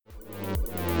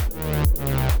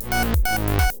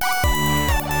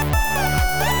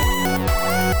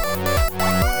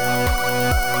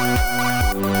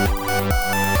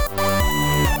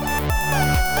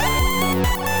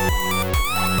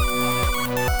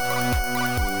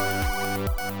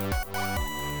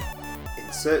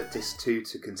Insert disc 2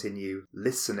 to continue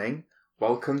listening.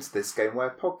 Welcome to This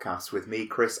Gameware podcast with me,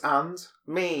 Chris, and...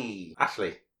 Me,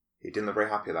 Ashley. You didn't look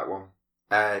very happy at that one.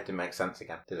 It didn't make sense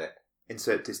again, did it?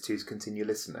 Insert disc 2 to continue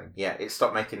listening. Yeah, it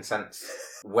stopped making sense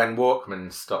when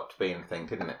Walkman stopped being a thing,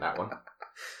 didn't it, that one?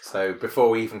 So before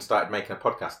we even started making a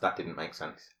podcast, that didn't make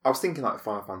sense. I was thinking like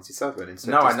Final Fantasy 7.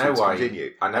 No, I know why.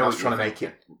 Continue. I know I was what trying to you're make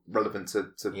it relevant to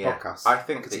podcasts. I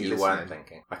think that you weren't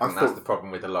thinking. I think that's the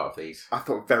problem with a lot of these. I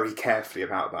thought very carefully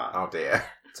about that. Oh dear.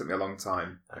 It took me a long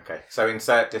time. Okay, so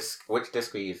insert disc. Which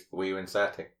disc were you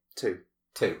inserting? Two.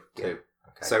 Yeah. Okay.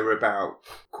 So we're about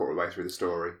a quarter of the way through the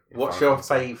story. What's your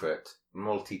favourite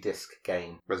multi-disc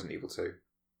game? Resident Evil 2.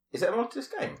 Is it a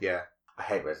multi-disc game? Yeah. I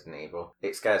hate Resident Evil.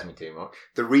 It scares me too much.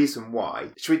 The reason why...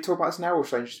 Should we talk about this now or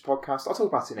should I introduce the podcast? I'll talk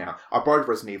about it now. I borrowed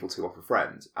Resident Evil 2 off a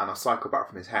friend and I cycled back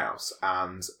from his house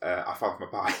and I fell off my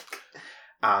bike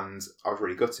and I was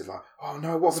really gutted. Like, oh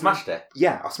no, what... Smashed it?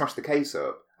 Yeah, I smashed the case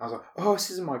up. I was like, oh, this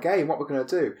isn't my game. What am I going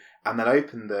to do? And then I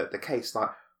opened the case like,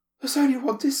 there's only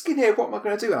one disc in here. What am I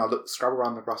going to do? And I scrabbled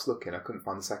around the grass looking. I couldn't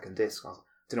find the second disc. I was like,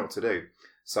 didn't know what to do.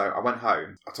 So I went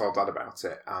home, I told Dad about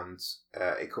it, and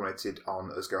it culminated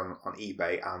on us going on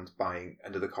eBay and buying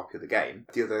another copy of the game.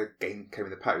 The other game came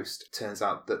in the post. Turns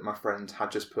out that my friend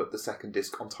had just put the second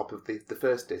disc on top of the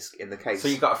first disc in the case. So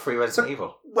you got a free Resident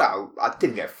Evil? Well, I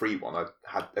didn't get a free one. I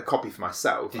had a copy for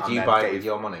myself. Did you buy it with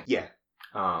your money? Yeah.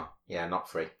 Oh, yeah, not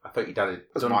free. I thought your dad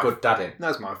had done good dadding. No,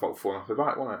 it's my fault for falling off the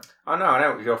bike, wasn't it? Oh, no, I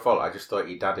know it was your fault. I just thought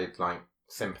your dad had,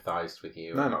 sympathised with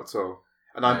you. No, not at all.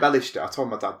 And I embellished it. I told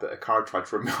my dad that a car tried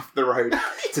to run me off the road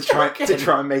to try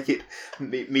and make it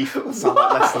me sound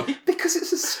like less. Because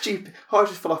it's a stupid... I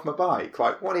just fell off my bike.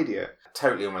 Like, what an idiot.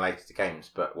 Totally unrelated to games,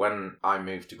 but when I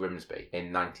moved to Grimsby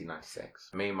in 1996,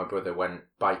 me and my brother went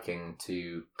biking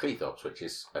to Cleethorpes, which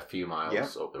is a few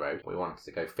miles up the road. We wanted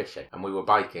to go fishing, and we were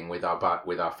biking with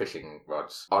our fishing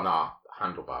rods on our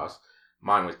handlebars.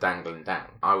 Mine was dangling down.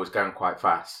 I was going quite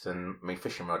fast, and my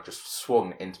fishing rod just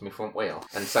swung into my front wheel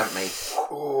and sent me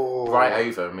right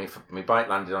over. My bike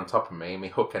landed on top of me, and my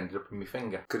hook ended up in my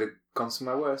finger. Could have gone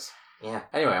somewhere worse. Yeah.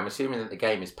 Anyway, I'm assuming that the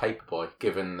game is Paperboy,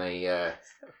 given the...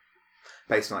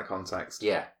 Based on that context.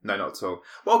 Yeah. No, not at all.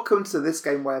 Welcome to This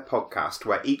Gameware podcast,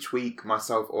 where each week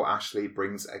myself or Ashley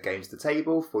brings a game to the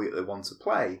table for you that they want to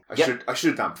play. I should have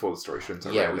done that before the story, shouldn't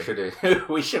I? Yeah, really? we should have.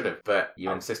 We should have, but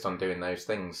you insist on doing those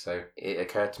things, so it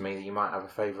occurred to me that you might have a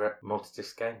favourite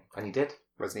multi-disc game, and you did.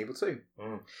 Resident Evil 2.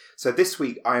 Mm. So this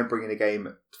week I am bringing a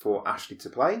game for Ashley to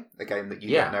play, a game that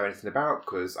you don't know anything about,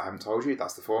 because I haven't told you.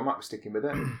 That's the format, we're sticking with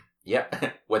it. Yeah,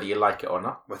 whether you like it or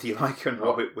not. Whether you like it or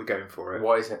not, we're going for it.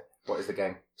 What is it? What is the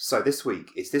game? So this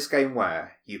week, it's this game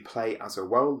where you play as a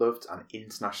well-loved and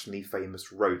internationally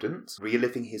famous rodent,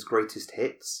 reliving his greatest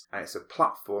hits, and it's a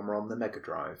platformer on the Mega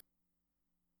Drive.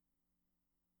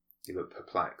 You look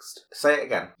perplexed. Say it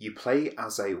again. You play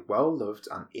as a well-loved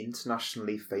and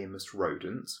internationally famous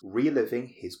rodent, reliving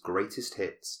his greatest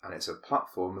hits, and it's a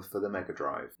platformer for the Mega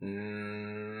Drive.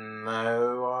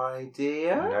 No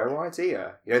idea. No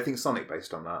idea. You don't think Sonic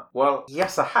based on that? Well,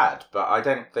 yes I had, but I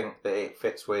don't think that it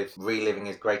fits with reliving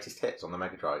his greatest hits on the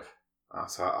Mega Drive.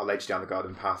 So I led you down the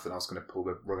garden path and I was going to pull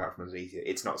the rug out from underneath you.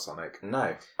 It's not Sonic.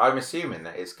 No. I'm assuming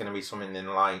that it's going to be something in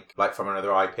like from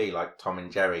another IP, like Tom and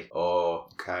Jerry, or...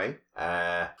 Okay.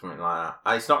 Something like that.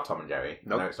 And it's not Tom and Jerry.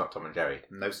 Nope. No, it's not Tom and Jerry.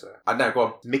 No, sir. No, go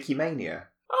on. Mickey Mania.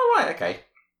 Oh, right, okay.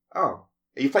 Oh.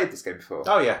 You played this game before?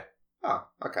 Oh, yeah. Oh,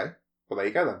 okay. Well, there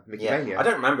you go then. Mickey Mania. I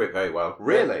don't remember it very well.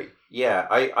 Really? Yeah,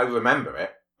 I remember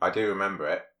it. I do remember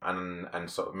it. And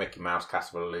sort of Mickey Mouse,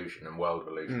 Castle of Illusion and World of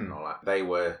Illusion and all that. They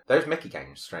were those Mickey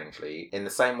games, strangely, in the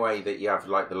same way that you have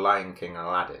like the Lion King and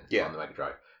Aladdin on the Mega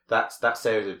Drive. That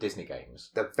series of Disney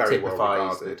games. They're very well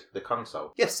typifies regarded. the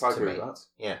console. Yes, I agree with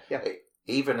that. Yeah.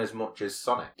 Even as much as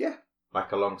Sonic. Yeah.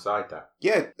 Like alongside that.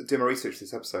 Yeah, doing my research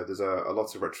this episode, there's a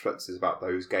lot of retrospectives about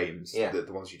those games, the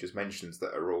ones you just mentioned,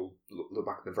 that are all look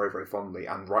back at them very, very fondly,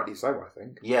 and rightly so, I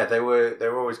think. Yeah, they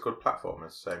were always good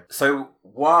platformers. So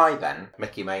why then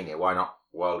Mickey Mania? Why not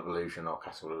World of Illusion or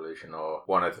Castle of Illusion or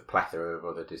one of the plethora of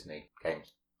other Disney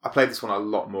games? I played this one a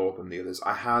lot more than the others.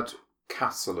 I had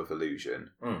Castle of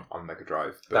Illusion on Mega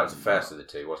Drive. That was the first of the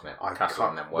two, wasn't it? I Castle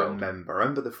can't and then World.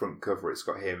 remember the front cover. It's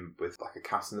got him with like a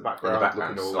castle in the background.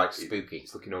 Looking all like spooky.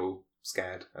 He's looking all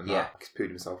scared and he's pooed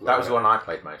himself. That was the one I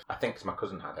played most. I think because my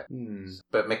cousin had it.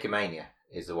 But Mickey Mania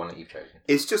is the one that you've chosen.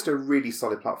 It's just a really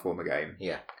solid platformer game.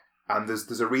 Yeah. And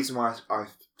there's a reason why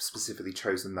I've specifically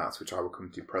chosen that, which I will come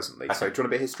to presently. Okay. So do you want a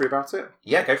bit of history about it?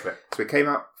 Yeah, go for it. So it came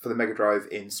out for the Mega Drive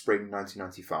in spring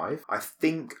 1995. I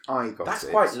think I got it. That's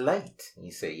quite late,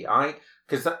 you see.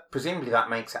 Because presumably that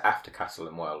makes it after Castle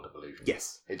and World of Illusion.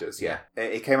 Yes, it does, yeah.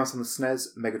 It came out on the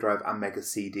SNES, Mega Drive and Mega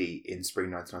CD in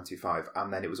spring 1995,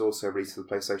 and then it was also released for the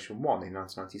PlayStation 1 in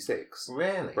 1996.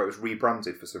 Really? Where it was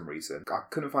rebranded for some reason. I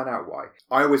couldn't find out why.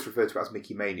 I always referred to it as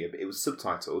Mickey Mania, but it was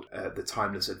subtitled The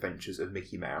Timeless Adventures of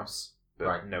Mickey Mouse.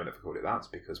 But no one ever called it that,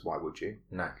 because why would you?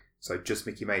 No. So just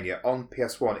Mickey Mania. On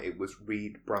PS1, it was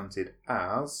rebranded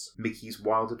as Mickey's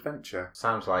Wild Adventure.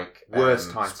 Sounds like worst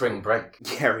title. Spring Break.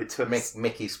 Yeah, it does.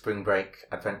 Mickey's Spring Break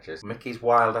Adventures. Mickey's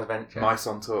Wild Adventure. Mice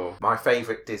on Tour. My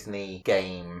favourite Disney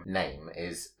game name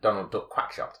is Donald Duck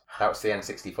Quackshot. That was the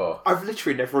N64. I've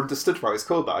literally never understood why it's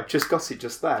called that. I just got it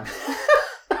just then.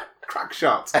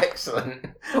 Crackshot.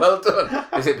 Excellent. Well done.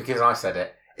 Is it because I said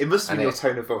it? It must have been your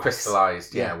tone of voice.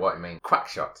 Crystallised, what I mean.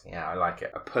 Quackshot, I like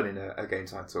it. A pun in a game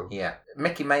title. Yeah.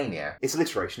 Mickey Mania. It's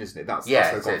alliteration, isn't it? That's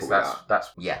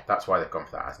why they've gone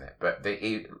for that, hasn't it?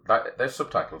 But those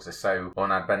subtitles are so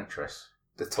unadventurous.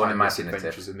 The Timeless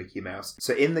Adventures of Mickey Mouse.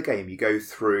 So in the game, you go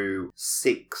through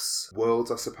 6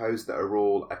 worlds, I suppose, that are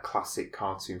all a classic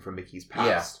cartoon from Mickey's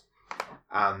past. Yeah.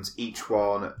 And each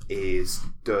one is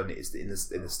done in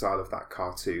the style of that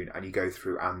cartoon, and you go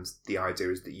through, and the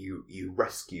idea is that you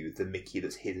rescue the Mickey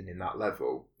that's hidden in that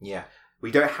level. Yeah.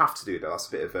 We don't have to do that. That's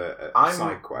a bit of a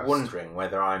side quest. I'm wondering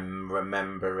whether I'm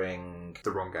remembering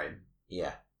the wrong game.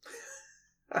 Yeah.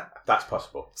 That's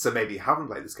possible. So maybe you haven't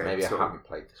played this game. Maybe I haven't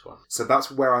played this one. So that's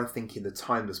where I'm thinking the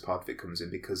timeless part of it comes in,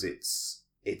 because it's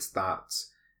that,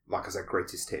 like I said,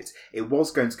 greatest hits. It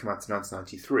was going to come out in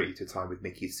 1993 to time with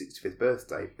Mickey's 65th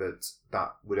birthday, but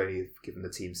that would only have given the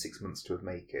team 6 months to have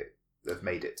made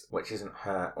it. Which isn't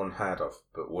unheard of,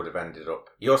 but would have ended up...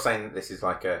 You're saying that this is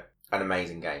like an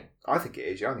amazing game? I think it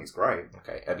is, yeah. I think it's great.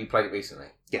 Okay. Have you played it recently?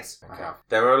 Yes, okay. I have.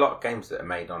 There are a lot of games that are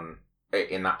made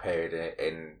in that period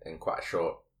in quite a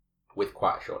short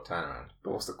turnaround.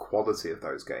 But what's the quality of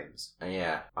those games?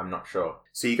 Yeah, I'm not sure.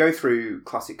 So you go through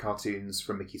classic cartoons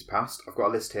from Mickey's past. I've got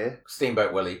a list here.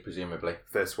 Steamboat Willie, presumably.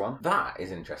 First one. That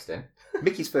is interesting.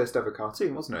 Mickey's first ever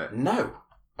cartoon, wasn't it? No,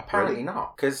 apparently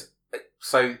not. Because,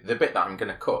 so the bit that I'm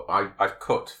going to cut, I've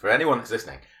cut, for anyone that's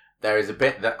listening, there is a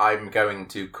bit that I'm going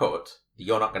to cut,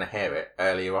 you're not going to hear it,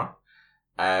 earlier on,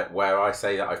 where I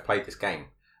say that I've played this game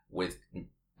with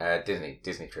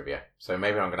Disney trivia. So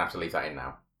maybe I'm going to have to leave that in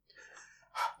now.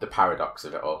 The paradox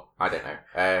of it all. I don't know.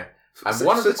 And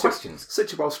one of the questions...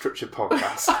 Such a well-structured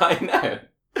podcast. I know.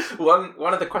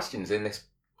 One of the questions in this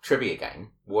trivia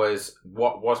game was,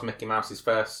 what was Mickey Mouse's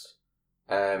first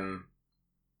cartoon?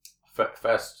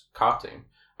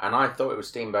 And I thought it was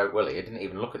Steamboat Willie. I didn't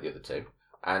even look at the other two.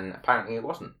 And apparently it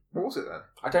wasn't. What was it then?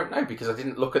 I don't know, because I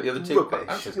didn't look at the other two.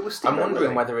 It was I'm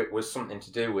wondering whether it was something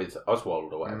to do with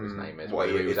Oswald or whatever his name is.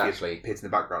 Whether he was actually appeared in the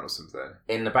background or something.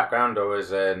 In the background, or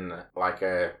as an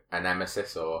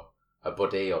nemesis or a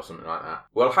buddy or something like that.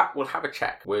 We'll have a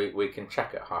check. We can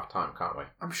check at half time, can't we?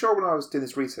 I'm sure when I was doing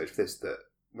this research for this that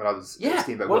when I was at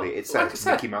Steamboat Willie, it said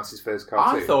Mickey Mouse's first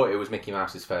cartoon. I thought it was Mickey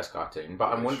Mouse's first cartoon,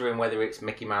 but I'm wondering whether it's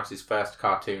Mickey Mouse's first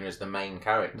cartoon as the main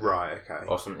character. Right, okay.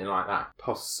 Or something like that.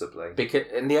 Possibly.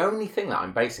 And the only thing that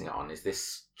I'm basing it on is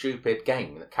this stupid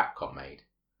game that Capcom made,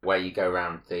 where you go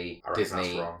around the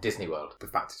Disney World. The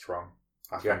fact it's wrong.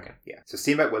 Do you reckon? Yeah. So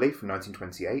Steamboat Willie from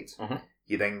 1928. Mm-hmm.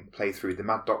 You then play through The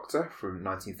Mad Doctor from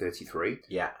 1933.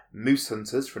 Yeah. Moose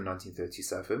Hunters from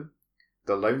 1937.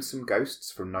 The Lonesome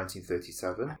Ghosts from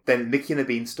 1937. Then Mickey and the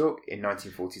Beanstalk in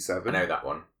 1947. I know that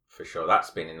one for sure. That's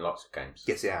been in lots of games.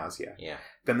 Yes, it has, yeah. Yeah.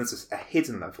 Then there's a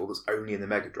hidden level that's only in the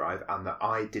Mega Drive and that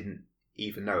I didn't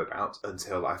even know about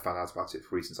until I found out about it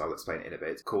for reasons I'll explain it in a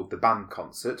bit, called The Band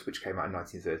Concert, which came out in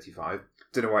 1935.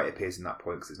 Don't know why it appears in that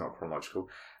point because it's not chronological.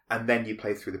 And then you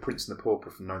play through The Prince and the Pauper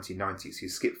from 1990, so you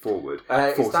skip forward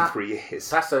 43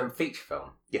 years. That's a feature film?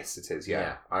 Yes, it is,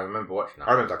 yeah. I remember watching that.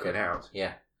 I remember that coming out.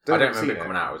 Yeah. I don't remember it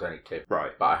coming out, I was only 2.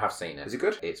 Right. But I have seen it. Is it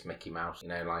good? It's Mickey Mouse,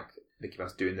 like... Mickey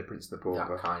Mouse doing The Prince and the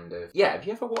Pauper. That kind of... Yeah, have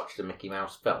you ever watched a Mickey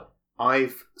Mouse film?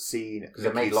 I've seen... Because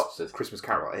it made lots of... Christmas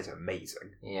Carol, it's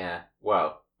amazing. Yeah,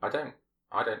 well, I don't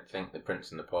think The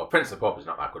Prince and the Pauper... Prince and the Pauper's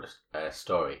not that good a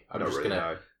story. I'm just going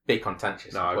to be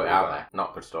contentious and put it out there.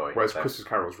 Not a good story. Whereas Christmas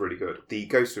Carol's really good. The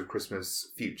Ghost of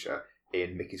Christmas Future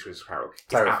in Mickey's Christmas Carol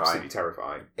is absolutely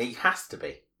terrifying. It has to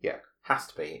be. Yeah. Has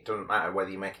to be. It doesn't matter whether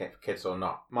you're making it for kids or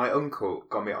not. My uncle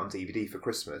got me it on DVD for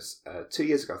Christmas 2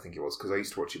 years ago, I think it was, because I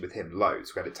used to watch it with him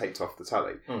loads. We had it taped off the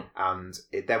telly. And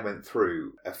it then went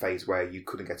through a phase where you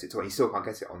couldn't get it at all. You still can't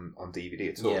get it on DVD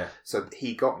at all. Yeah. So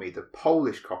he got me the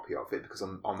Polish copy of it, because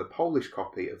on the Polish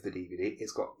copy of the DVD,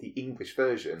 it's got the English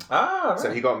version. Ah, right.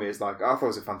 So he got me, I thought it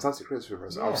was a fantastic Christmas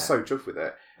present. Yeah. I was so chuffed with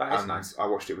it. That is nice. I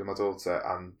watched it with my daughter,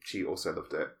 and she also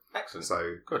loved it. Excellent.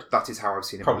 So good. That is how I've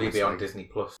seen it. Probably be on Disney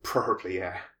Plus. Probably,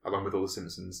 yeah, along with all the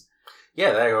Simpsons.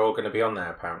 Yeah, they're all going to be on there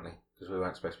apparently because we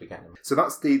weren't supposed to be getting them. So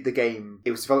that's the game.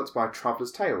 It was developed by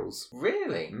Traveller's Tales.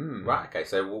 Really? Right. Okay.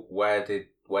 So where did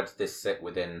this sit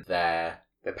within their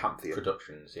pantheon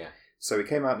productions? Yeah. So it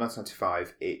came out in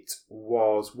 1995. It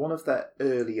was one of their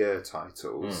earlier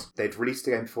titles. They'd released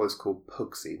a game before this called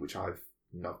Pugsy, which I've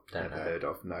never heard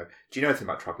of. No. Do you know anything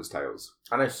about Traveller's Tales?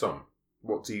 I know some.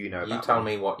 What do you know about You tell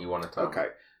me what you want to tell me. Okay.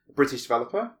 British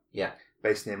developer. Yeah.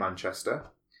 Based near Manchester.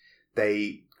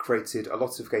 They created a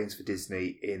lot of games for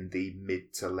Disney in the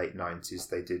mid to late 90s.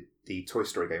 They did the Toy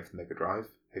Story game for the Mega Drive.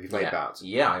 Have you played that?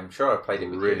 Yeah, I'm sure I played it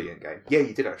with you. Brilliant game. Yeah,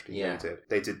 you did actually. Yeah. You did.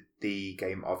 They did the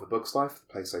game of A Bug's Life for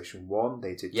the PlayStation 1.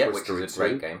 They did Yeah, Toy which Story is a 2.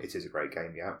 great game. It is a great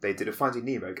game, yeah. They did a Finding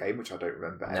Nemo game, which I don't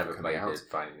remember ever Never coming played out. a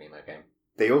Finding Nemo game.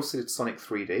 They also did Sonic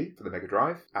 3D for the Mega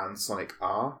Drive and Sonic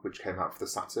R, which came out for the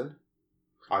Saturn.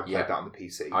 I played that on the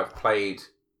PC. I've played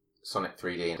Sonic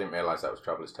 3D and didn't realise that was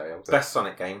Traveller's Tales. Best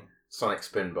Sonic game, Sonic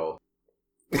Spinball.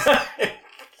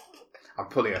 I'm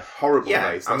pulling a horrible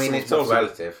face. I mean, it's all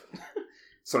relative.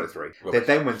 Sonic 3. Rubbish. They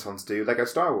then went on to do Lego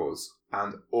Star Wars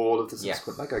and all of the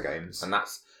subsequent Lego games. And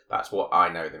that's what I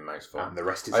know them most for. And the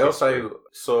rest is I history. also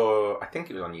saw, I think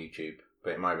it was on YouTube,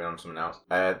 but it might have been on something else,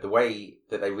 the way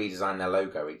that they redesign their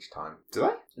logo each time. Do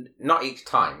they? Not each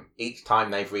time. Each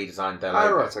time they've redesigned their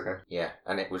logo. Oh, right, okay. Yeah,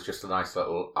 and it was just a nice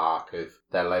little arc of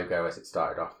their logo as it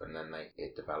started off, and then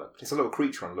it developed. It's a little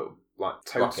creature on a little like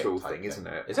toadstool thing, isn't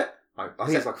it? Is it? I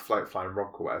think it's like a flying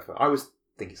rock or whatever. I always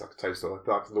think it's like a toadstool,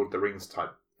 like a Lord of the Rings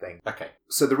type thing. Okay.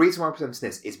 So the reason why I'm presenting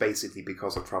this is basically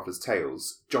because of Traveller's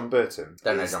Tales. John Burton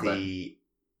is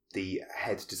the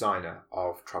head designer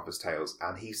of Traveller's Tales,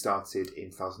 and he started in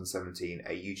 2017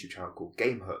 a YouTube channel called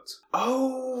Game Hut.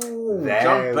 Oh, there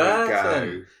John Burton.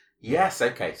 We go. Yes,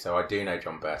 okay, so I do know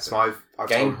John Burton. So I've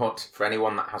Game Hut, for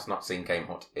anyone that has not seen Game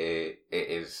Hut,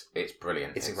 it's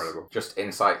brilliant. It's incredible. Just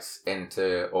insights into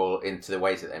the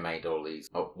ways that they made all these.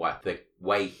 The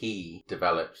way he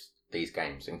developed these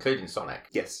games, including Sonic.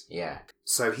 Yes. Yeah.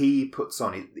 So he puts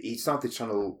on, he started the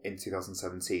channel in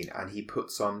 2017, and he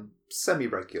puts on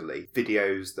semi-regularly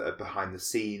videos that are behind the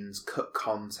scenes, cut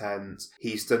content.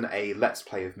 He's done a Let's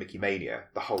Play of Mickey Mania,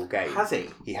 the whole game. Has he?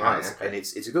 He Right, has, okay. and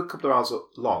it's a good couple of hours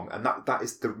long, and that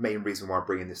is the main reason why I'm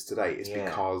bringing this today, is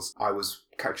because I was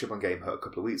catching up on Game Hut a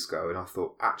couple of weeks ago, and I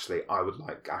thought, actually, I would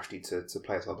like Ashley to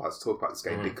play it. I'd like to talk about this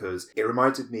game, because it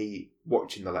reminded me,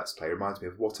 watching the Let's Play, reminded me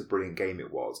of what a brilliant game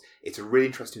it was. It's a really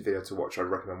interesting video to watch. I'd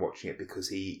recommend watching it, because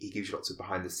he gives you lots of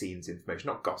behind-the-scenes information.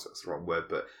 Not gossip, that's the wrong word,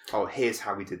 but, here's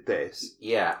how we did this.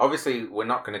 Yeah, obviously we're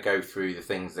not going to go through the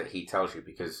things that he tells you,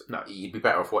 because you'd be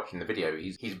better off watching the video.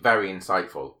 He's very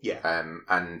insightful. Yeah.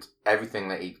 And everything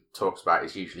that he talks about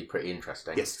is usually pretty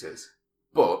interesting. Yes, it is.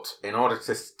 But in order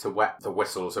to wet the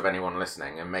whistles of anyone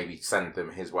listening and maybe send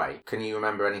them his way, can you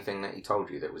remember anything that he told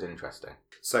you that was interesting?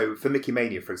 So for Mickey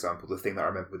Mania, for example, the thing that I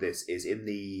remember with this is in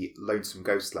the Lonesome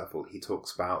Ghost level, he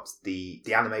talks about the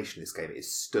animation in this game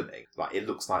is stunning. Like, it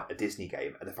looks like a Disney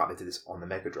game, and the fact they did this on the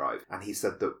Mega Drive. And he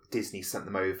said that Disney sent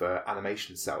them over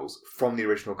animation cells from the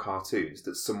original cartoons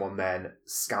that someone then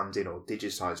scanned in or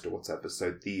digitized or whatever.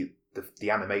 So the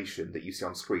animation that you see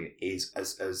on screen is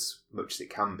as much as it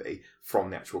can be from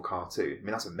the actual cartoon. I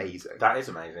mean, that's amazing. That is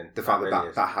amazing. The fact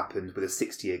really that happened with a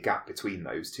 60-year gap between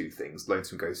those two things.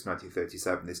 Lonesome Ghost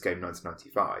 1937, this game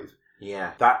 1995.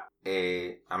 Yeah,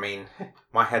 I mean,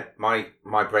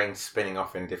 my brain's spinning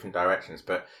off in different directions,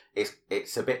 but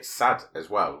it's a bit sad as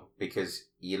well, because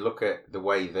you look at the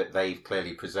way that they've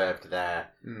clearly preserved their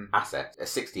asset, a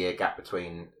 60-year gap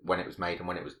between when it was made and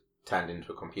when it was turned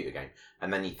into a computer game.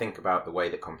 And then you think about the way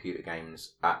that computer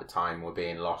games at the time were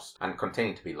being lost and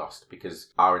continue to be lost, because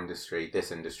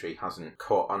this industry hasn't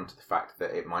caught on to the fact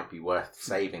that it might be worth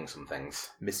saving some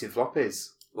things. Missing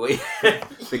floppies.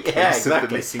 The case of the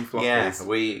missing floppies.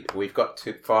 Yeah, we've got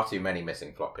far too many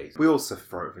missing floppies. We all suffer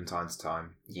from it from time to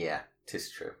time. Yeah, 'tis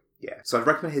true. Yeah, so I'd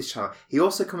recommend his channel. He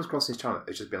also comes across his channel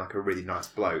as just being like a really nice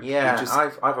bloke. Yeah,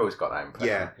 I've always got that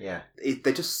impression. Yeah.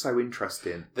 They're just so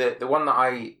interesting. The one that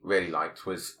I really liked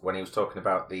was when he was talking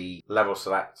about the level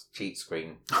select cheat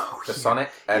screen for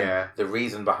Sonic, and the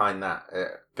reason behind that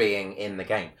being in the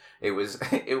game. It was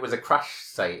a crash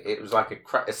save. It was like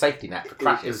a safety net for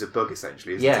crashes. It was a bug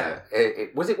essentially, isn't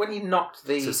it? Was it when you knocked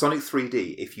the... So Sonic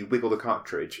 3D, if you wiggle the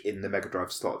cartridge in the Mega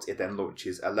Drive slot, it then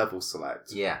launches a level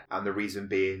select. Yeah. And the reason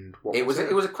being... It was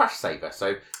a crash saver.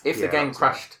 So if the game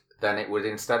crashed, then it would,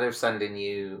 instead of sending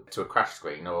you to a crash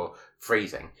screen or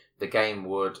freezing, the game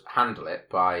would handle it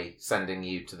by sending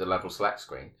you to the level select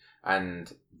screen.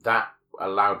 And that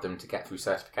allowed them to get through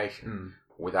certification.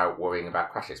 without worrying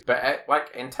about crashes. But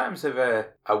like in terms of a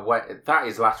way, that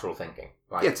is lateral thinking.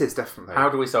 Like, yeah, it is definitely. How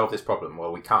do we solve this problem?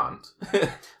 Well, we can't.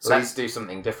 Let's do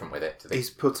something different with it. He's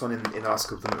put on in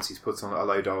Article of the Months. He's put on a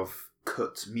load of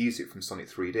cut music from Sonic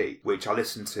 3D, which I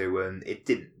listened to, and it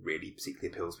didn't really particularly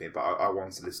appeal to me, but I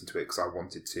wanted to listen to it because I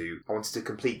wanted to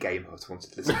complete Game Hut. I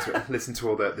wanted to listen to it, listen to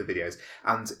all the videos,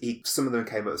 and some of them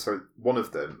came up. So one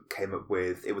of them came up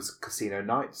with, it was Casino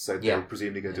Nights, so they were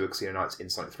presumably going to do a Casino Nights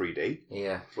in Sonic 3D.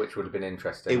 Yeah, which would have been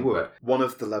interesting. It would. One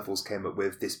of the levels came up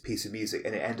with this piece of music,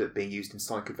 and it ended up being used in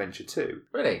Sonic Adventure 2.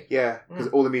 Really? Yeah, because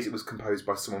all the music was composed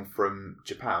by someone from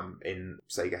Japan in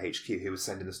Sega HQ who was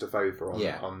sending the stuff over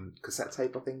on cassette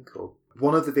tape, I think. Or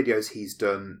one of the videos he's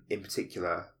done in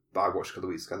particular that I watched a couple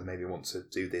of weeks ago that made me want to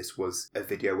do this was a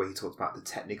video where he talked about the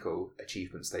technical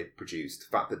achievements they've produced.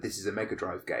 The fact that this is a Mega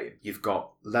Drive game. You've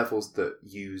got levels that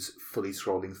use fully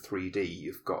scrolling 3D.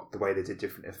 You've got the way they did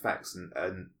different effects,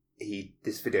 and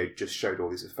this video just showed all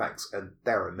these effects, and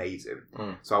they're amazing.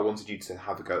 So I wanted you to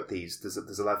have a go at these.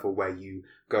 There's a level where you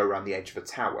go around the edge of a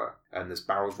tower, and there's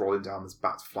barrels rolling down, there's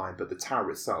bats flying, but the tower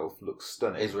itself looks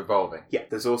stunning. It's revolving. Yeah.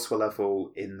 There's also a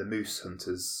level in the Moose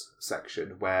Hunters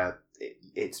section where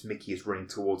it's Mickey is running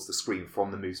towards the screen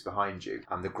from the moose behind you,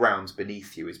 and the ground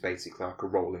beneath you is basically like a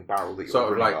rolling barrel that you're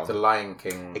sort of running like on. the Lion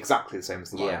King. Exactly the same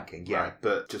as the Lion King, right.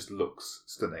 but just looks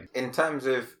stunning. In terms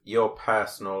of your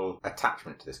personal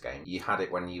attachment to this game, you had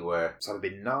it when you were... So I've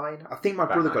been 9. I think my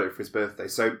brother got it for his birthday.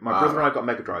 So my brother and I got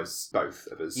Mega Drives, both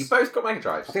of us. You both got Mega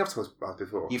Drives? I think I've told us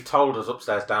before. You've told us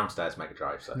upstairs, downstairs Mega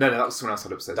Drives. So. No, that was someone else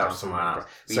had upstairs. That was someone else.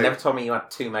 But you never told me you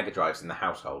had 2 Mega Drives in the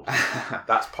household.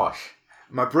 That's posh.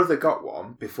 My brother got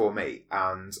one before me,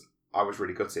 and I was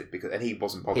really gutted and he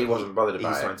wasn't bothered. He wasn't bothered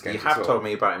about it. You have told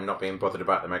me about him not being bothered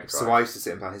about the Mega Drive. So I used to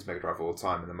sit and play his Mega Drive all the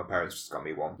time, and then my parents just got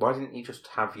me one. Why didn't you just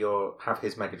have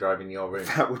his Mega Drive in your room?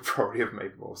 That would probably have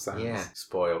made more sense. Yeah,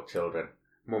 spoiled children.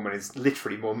 More money,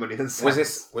 literally more money than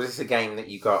sense. Was this a game that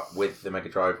you got with the Mega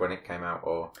Drive when it came out,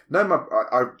 or no?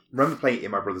 I remember playing it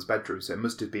in my brother's bedroom, so it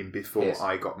must have been before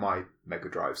I got my Mega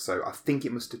Drive. So I think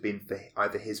it must have been for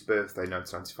either his birthday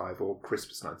 1995 or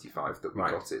Christmas 95 that we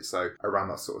got it. So around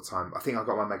that sort of time, I think I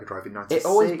got my Mega Drive in 96. It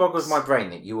always boggles my brain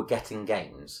that you were getting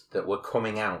games that were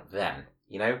coming out then.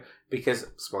 You know, because...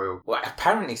 Spoiled. Well,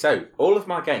 apparently so. All of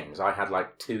my games, I had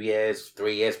like 2 years,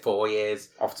 3 years, 4 years.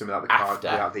 Often without the card,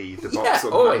 without the box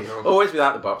or the manual. Always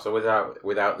without the box or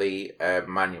without the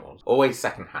manuals. Always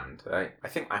second hand. Right? I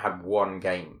think I had one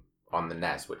game on the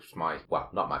NES, which was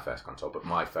not my first console, but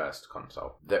my first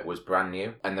console, that was brand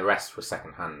new, and the rest was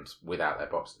second hand without their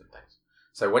boxes and things.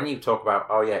 So when you talk about,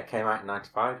 it came out in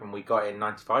 95 and we got it in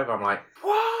 95, I'm like,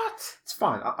 what? It's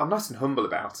fine. I'm nice and humble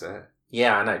about it.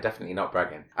 Yeah, I know, definitely not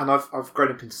bragging. And I've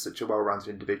grown up into such a well-rounded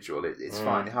individual. It's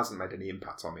fine. It hasn't made any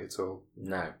impact on me at all.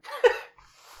 No.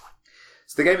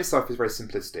 So the game itself is very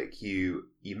simplistic. You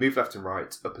move left and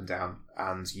right, up and down,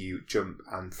 and you jump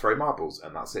and throw marbles,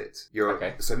 and that's it.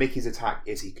 So Mickey's attack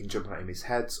is he can jump on enemies'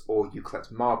 heads, or you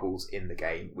collect marbles in the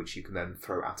game, which you can then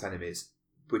throw at enemies,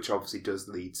 which obviously does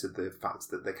lead to the fact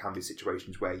that there can be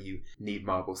situations where you need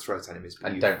marbles thrown at enemies, but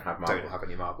and you don't have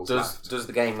any marbles left. Does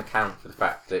the game account for the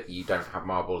fact that you don't have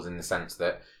marbles in the sense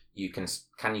that you can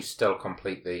you still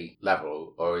complete the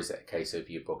level, or is it a case of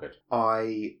you're buggered?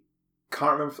 I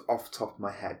can't remember off the top of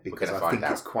my head because I think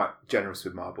it's quite generous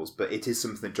with marbles, but it is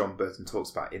something that John Burton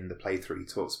talks about in the playthrough. He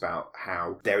talks about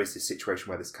how there is this situation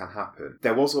where this can happen.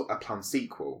 There was a planned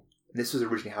sequel. And this was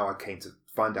originally how I came to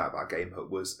find out about Game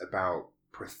Hut, was about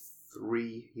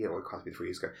 3 years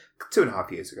ago,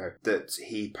 2.5 years ago, that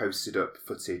he posted up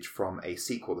footage from a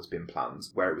sequel that's been planned,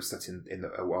 where it was set in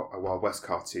a Wild West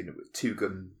cartoon with Two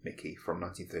Gun Mickey from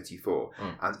 1934.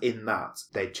 And in that,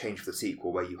 they'd changed the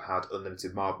sequel where you had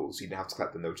unlimited marbles. You didn't have to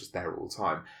collect them, they were just there all the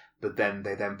time. But then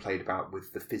they played about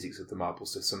with the physics of the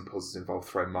marbles. So some puzzles involved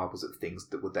throwing marbles at things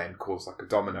that would then cause like a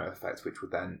domino effect, which would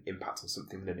then impact on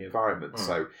something in the environment.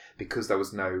 So because there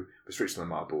was no restriction on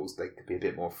the marbles, they could be a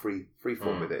bit more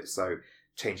freeform with it. So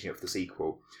changing it for the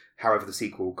sequel. However, the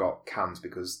sequel got canned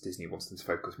because Disney wanted them to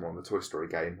focus more on the Toy Story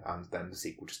game, and then the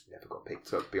sequel just never got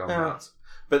picked up beyond that.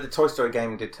 But the Toy Story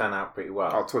game did turn out pretty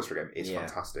well. Oh, Toy Story game is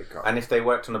fantastic. And if they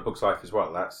worked on A Bug's Life as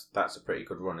well, that's a pretty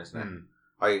good run, isn't it?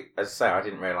 As I say, I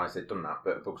didn't realise they'd done that,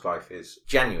 but A Bug's Life is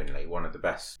genuinely one of the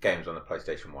best games on the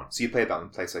PlayStation 1. So you played that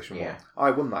on the PlayStation 1? I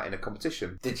won that in a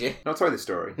competition. Did you? I'll tell you the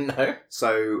story. No.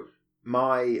 So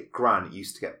my gran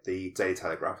used to get the Daily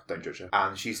Telegraph, don't judge her,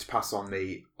 and she used to pass on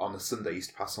a Sunday,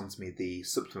 used to pass on to me the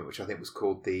supplement, which I think was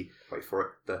called the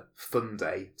Fun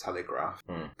Day Telegraph.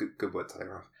 Good word,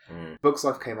 Telegraph. Bug's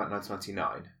Life came out in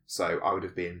 1999, so I would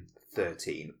have been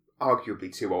 13.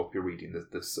 arguably too old to be reading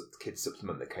the kids'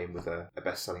 supplement that came with a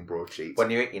best-selling broadsheet.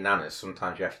 When you eat your nanas,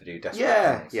 sometimes you have to do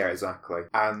desperate things. Yeah, exactly.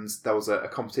 And there was a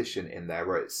competition in there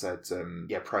where it said,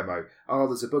 promo, oh,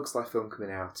 there's a Bugs Life film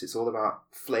coming out. It's all about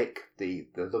Flick, the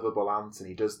lovable ant, and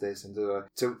he does this. And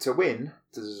to win,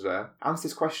 answer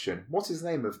this question. What is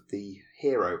the name of the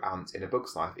hero ant in A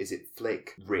Bug's Life? Is it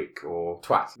Flick, Rick, or...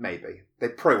 Twat? Maybe. They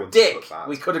probably wanted Dick! to put that.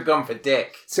 We could have gone for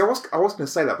Dick. See, I was going to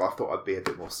say that, but I thought I'd be a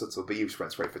bit more subtle, but you just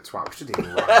went straight for twat, which didn't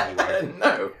even rhyme anyway.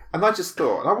 No. And I just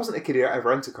thought, and I wasn't a kid who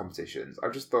ever entered competitions, I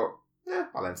just thought,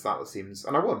 I'll enter that seems...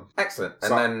 And I won. Excellent.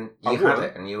 So and then you had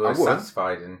it, and you were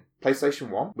satisfied. And PlayStation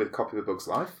 1 with a copy of A Bug's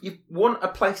Life. You won a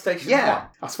PlayStation 1? Yeah.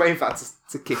 I was waiting for that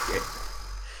to kick it.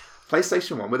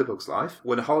 PlayStation 1 with A Bug's Life,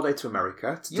 won a holiday to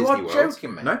America, to Disney World. You are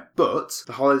joking me. No, but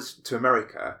the holiday to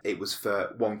America, it was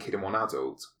for one kid and one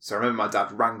adult. So I remember my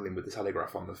dad wrangling with the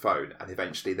Telegraph on the phone, and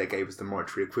eventually they gave us the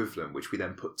monetary equivalent, which we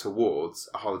then put towards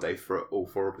a holiday for all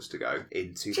four of us to go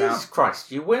in 2000. Jesus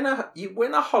Christ, you win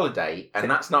a holiday,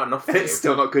 and that's not enough for you. It's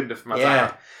still not good enough for my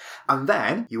dad. And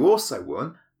then you also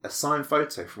won a signed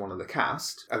photo from one of the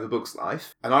cast of A Bug's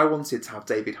Life, and I wanted to have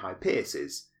David Hyde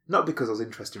Pierce's. Not because I was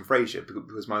interested in Frasier, but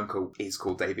because my uncle is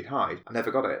called David Hyde. I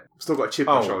never got it. I've still got a chip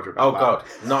on my shoulder about that. God,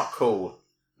 not cool.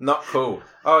 Not cool.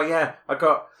 Oh yeah, I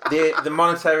got the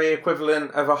monetary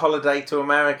equivalent of a holiday to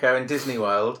America in Disney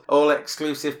World, all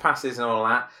exclusive passes and all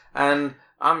that, and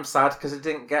I'm sad because I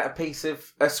didn't get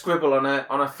a scribble on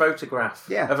a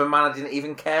photograph of a man I didn't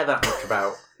even care that much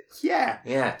about. Yeah.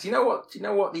 Do you know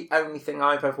what the only thing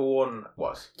I've ever won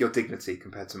was? Your dignity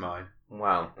compared to mine.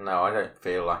 Well, no, I don't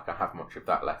feel like I have much of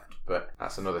that left, but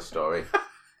that's another story.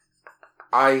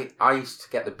 I used to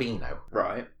get the Beano.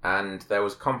 Right. And there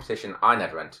was a competition. I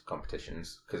never entered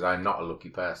competitions because I'm not a lucky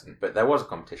person. But there was a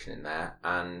competition in there,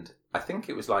 and I think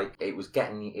it was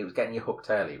getting you hooked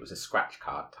early. It was a scratch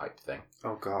card type thing.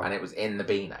 Oh god. And it was in the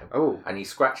Beano. Oh. And you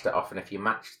scratched it off, and if you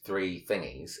matched 3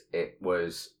 thingies, it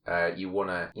was you won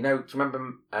a. Do you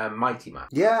remember Mighty Max?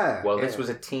 Yeah. Well, this was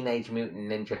a Teenage Mutant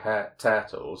Ninja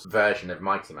Turtles version of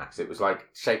Mighty Max. It was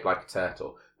shaped like a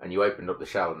turtle. And you opened up the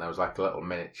shell and there was a little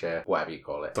miniature, whatever you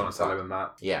call it. Donatello and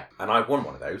that. Yeah. And I won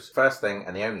one of those. First thing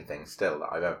and the only thing still that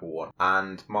I've ever won.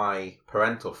 And my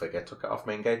parental figure took it off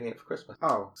me and gave me it for Christmas.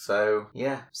 Oh. So,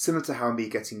 yeah. Similar to how me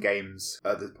getting games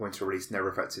at the point of release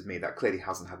never affected me, that clearly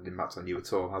hasn't had an impact on you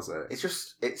at all, has it? It's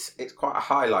just, it's quite a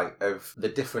highlight of the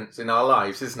difference in our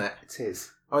lives, isn't it? It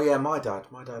is. Oh yeah, my dad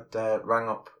rang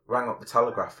up the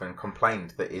Telegraph and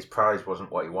complained that his prize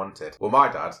wasn't what he wanted. Well, my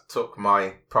dad took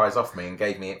my prize off me and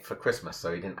gave me it for Christmas,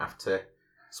 so he didn't have to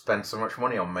spend so much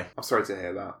money on me. I'm sorry to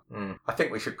hear that. I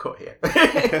think we should cut here.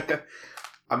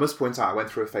 I must point out, I went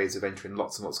through a phase of entering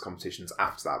lots and lots of competitions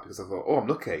after that because I thought, I'm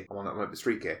lucky. I'm on the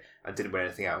streak here, and didn't win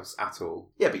anything else at all.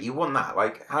 Yeah, but you won that.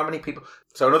 How many people?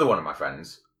 So another one of my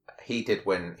friends, he did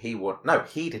win. He won. No,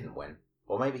 he didn't win,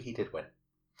 or maybe he did win.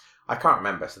 I can't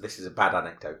remember, so this is a bad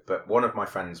anecdote, but one of my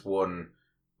friends won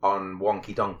on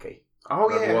Wonky Donkey. Oh,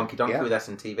 remember Wonky Donkey with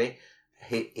SNTV?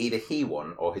 Either he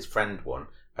won or his friend won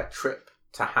a trip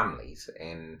to Hamleys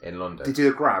in London. Did you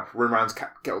do the grab, run around to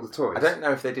get all the toys? I don't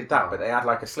know if they did that, but they had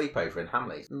a sleepover in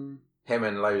Hamleys. Him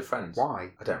and a load of friends.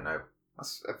 Why? I don't know.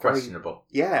 That's questionable.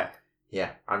 Yeah.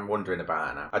 Yeah, I'm wondering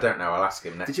about it now. I don't know, I'll ask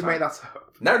him next time. Did you make that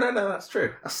up? No, that's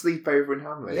true. A sleepover in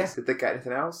Hamleys? Yeah. Did they get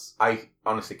anything else? I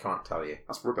honestly can't tell you.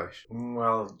 That's rubbish.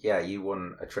 Well, yeah, you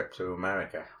won a trip to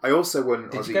America. I also won...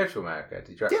 Did you go to America?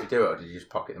 Did you actually do it, or did you just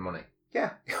pocket the money?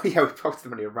 Yeah. Yeah, we pocketed the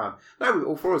money around. No,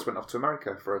 all four of us went off to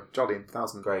America for a jolly in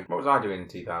 2000. Great. What was I doing in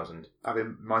 2000?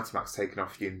 Having Mighty Max taken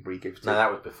off you and re-gifted. No,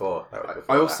 that was before.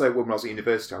 I also won when I was at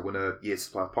university. I won a year's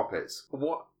supply of Poppets.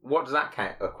 What does that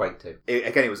equate to?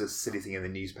 Again, it was a silly thing in the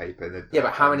newspaper. Yeah,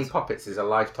 but how many Poppets is a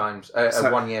lifetime, a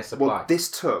 1 year supply?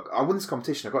 Well, I won this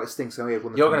competition. I got this thing, so I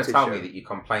won the You're competition. going to tell me that you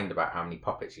complained about how many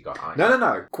Poppets you got, aren't you?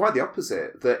 No. Quite the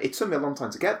opposite. That it took me a long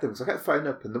time to get them, so I kept phoning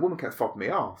up, and the woman kept fobbing me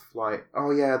off. Like,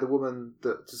 oh yeah, the woman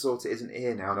that to sort it isn't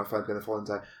here now, and I phoned her the following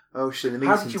day. Oh, she's in the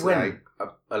meeting today. How did you win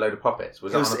a load of Poppets?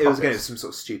 Was it again some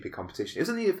sort of stupid competition. It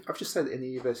was I've just said it in the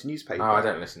university newspaper. Oh, I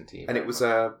don't listen to you. And it was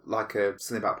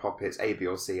something about Poppets, A, B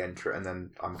or C enter it, and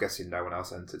then I'm guessing no one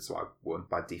else entered, so I won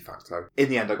by de facto. In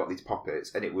the end, I got these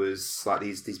Poppets, and it was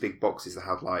these big boxes that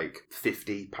had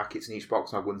 50 packets in each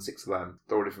box, and I won 6 of them.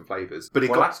 They're all different flavours. But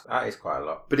that is quite a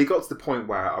lot. But it got to the point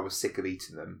where I was sick of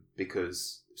eating them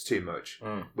because it's too much.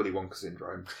 Willy Wonka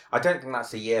syndrome. I don't think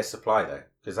that's a year's supply though,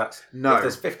 because if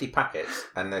there's 50 packets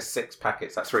and there's 6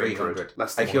 packets, that's 300.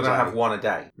 Less than if you're going to have one a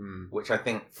day, which I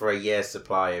think for a year's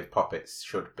supply of Poppets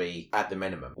should be at the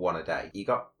minimum 1 a day, you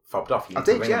got fobbed off. You I need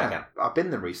to did, ring them yeah. again. I've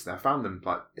been them recently. I found them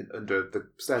under the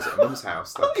stairs at my mum's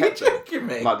house. Oh, you're joking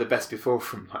me. Like the best before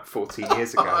from 14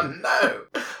 years ago. Oh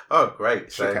no! Oh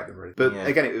great! Should have kept them really. But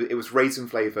again, it was raisin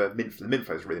flavour, mint. The mint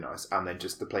flavour is really nice, and then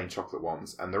just the plain chocolate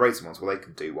ones. And the raisin ones, well, they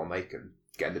can do one. They can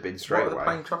get in the bin straight away. What are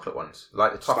the plain chocolate ones?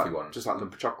 Like the toffee ones? Just like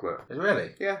lump of chocolate. Is it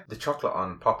really? Yeah. The chocolate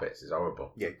on Poppets is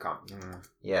horrible. Yeah, you can't.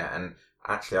 Yeah, and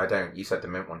actually I don't. You said the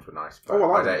mint ones were nice, but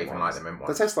I don't even like the mint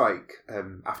ones. They taste like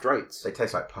After Eights. They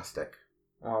taste like plastic.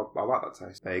 Oh, I like that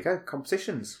taste. There you go.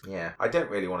 Competitions. Yeah, I don't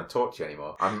really want to talk to you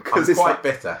anymore. I'm it's quite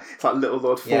bitter. It's like Little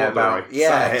Lord Fauntleroy.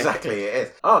 Exactly, it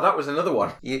is. Oh, that was another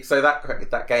one. So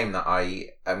that game that I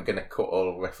am going to cut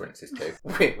all references to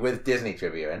with Disney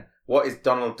trivia in. What is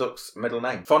Donald Duck's middle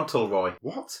name? Fauntleroy.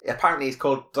 What? Apparently he's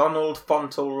called Donald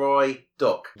Fauntleroy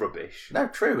Duck. Rubbish. No,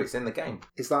 true, it's in the game.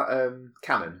 Is that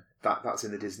canon? That's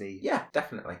in the Disney... Yeah,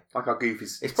 definitely. Like our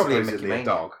Goofy's it's probably supposedly a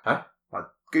dog. Huh? Like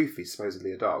Goofy's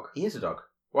supposedly a dog. He is a dog.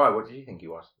 Why? What did you think he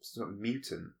was? It's not a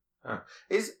mutant. Oh.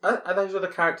 Are those other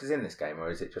characters in this game,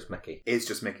 or is it just Mickey? It's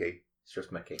just Mickey. It's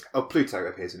just Mickey. Oh, Pluto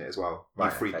appears in it as well.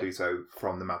 Right, you free okay. Pluto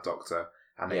from the Mad Doctor,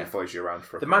 and then he follows you around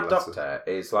for the Mad Doctor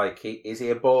is like is he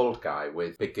a bald guy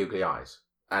with big googly eyes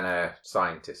and a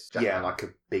scientist? Yeah, like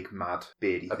a big mad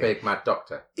beardy thing. Big Mad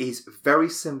Doctor. He's very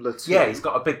similar to... Yeah, he's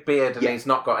got a big beard and he's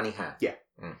not got any hair. Yeah.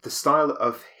 The style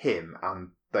of him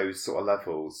and those sort of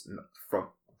levels from...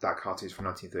 That cartoon is from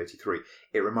 1933.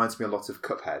 It reminds me a lot of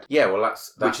Cuphead. Yeah, well,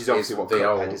 that's which is obviously what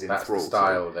Cuphead is that's the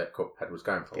style that Cuphead was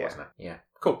going for, wasn't it? Yeah,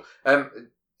 cool.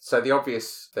 So the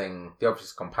obvious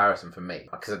comparison for me,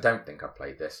 because I don't think I've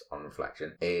played this on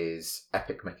reflection, is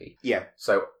Epic Mickey. Yeah.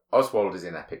 So Oswald is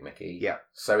in Epic Mickey. Yeah.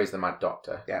 So is the Mad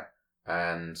Doctor. Yeah.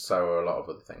 And so are a lot of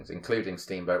other things, including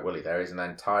Steamboat Willie. There is an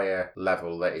entire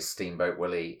level that is Steamboat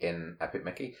Willie in Epic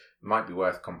Mickey. It might be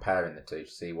worth comparing the two to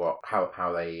see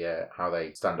how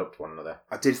they stand up to one another.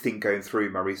 I did think going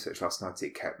through my research last night,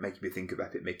 it kept making me think of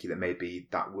Epic Mickey, that maybe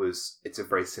it's a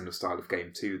very similar style of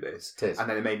game to this. It is. And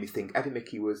then it made me think Epic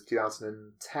Mickey was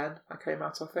 2010 that came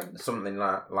out, I think. Something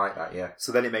like that, yeah.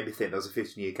 So then it made me think there was a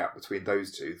 15-year gap between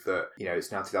those two, that,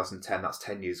 it's now 2010, that's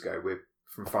 10 years ago.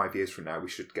 From 5 years from now, we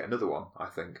should get another one, I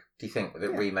think. Do you think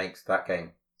that remakes that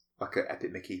game? Like an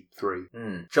Epic Mickey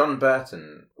 3. John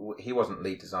Burton, he wasn't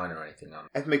lead designer or anything on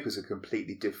it. Epic Mickey was a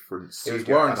completely different studio. It was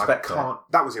Warren Spector.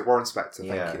 That was it, Warren Spector,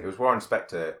 thank you. It was Warren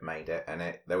Spector made it, and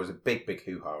there was a big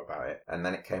hoo-ha about it, and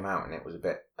then it came out, and it was a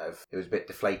bit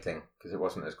deflating, because it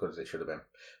wasn't as good as it should have been.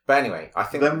 But anyway, I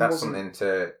think that's something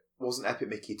to... Wasn't Epic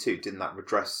Mickey 2? Didn't that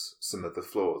redress some of the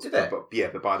flaws? Did it?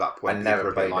 But by that point, I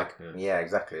never played it. Yeah,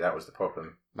 exactly. That was the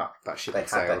problem. That ship they had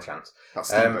had sailed. their chance. That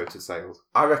steamboat had sailed.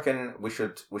 I reckon we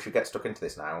should get stuck into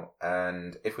this now,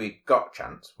 and if we got a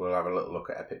chance, we'll have a little look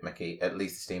at Epic Mickey, at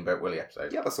least the Steamboat Willie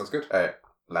episode. Yeah, that sounds good.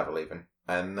 Level even,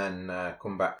 and then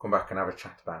come back and have a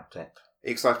chat about it. Are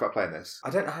you excited about playing this? I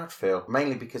don't know how to feel,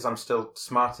 mainly because I'm still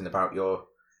smarting about your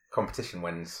competition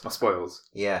wins. My spoils.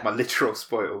 Yeah. My literal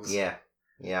spoils. Yeah.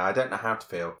 Yeah, I don't know how to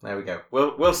feel. There we go.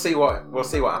 We'll see what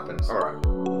happens. All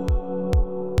right.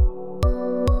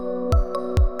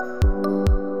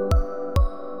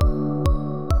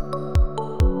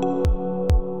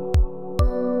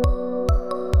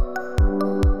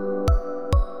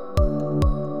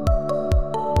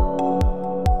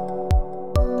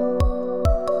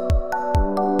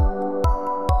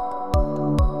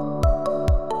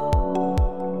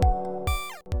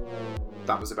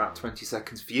 That was about 20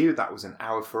 seconds for you. That was an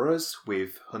hour for us.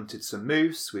 We've hunted some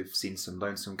moose, we've seen some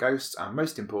lonesome ghosts, and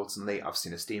most importantly, I've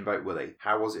seen a Steamboat Willie.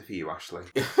 How was it for you, Ashley?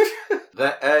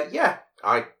 Yeah,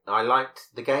 I liked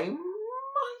the game,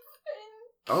 I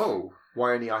think. Oh,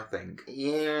 why only I think?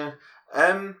 Yeah.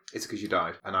 It's because you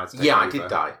died, and I had to take Yeah, over. I did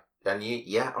die. And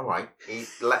you, alright.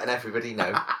 Letting everybody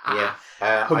know. Yeah.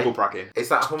 Humble bragging. Is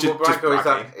that humble brag,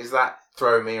 or is that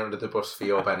throwing me under the bus for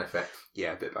your benefit?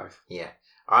 Yeah, a bit both. Yeah.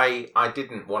 I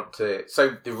didn't want to...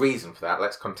 So the reason for that,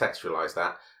 let's contextualise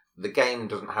that. The game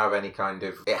doesn't have any kind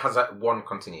of... It has one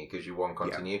continue, gives you one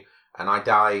continue. Yeah. And I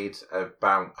died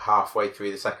about halfway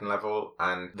through the second level,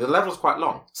 and the level's quite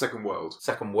long. Second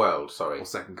world, sorry. Or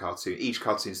second cartoon. Each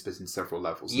cartoon is split in several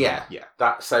levels. Yeah. Yeah.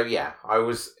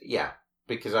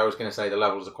 Because I was going to say the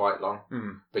levels are quite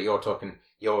long, but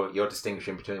you're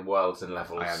distinguishing between worlds and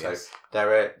levels. I am, so yes.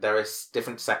 there are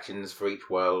different sections for each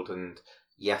world, and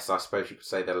yes, I suppose you could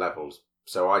say they're levels.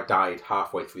 So I died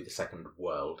halfway through the second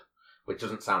world, which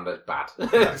doesn't sound as bad.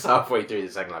 It's halfway through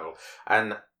the second level,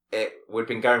 and we'd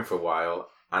been going for a while,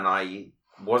 and I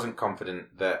wasn't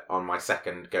confident that on my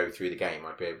second go through the game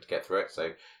I'd be able to get through it.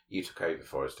 So you took over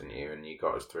for us, didn't you? And you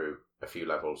got us through a few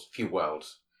levels, a few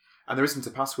worlds. And there isn't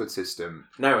a password system.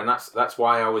 No, and that's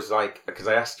why I was like, because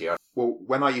I asked you, Well,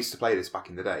 when I used to play this back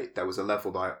in the day, there was a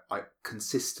level that I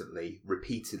consistently,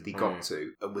 repeatedly got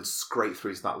to and would scrape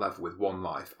through to that level with 1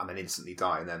 life and then instantly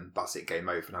die, and then that's it, game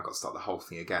over, and I got to start the whole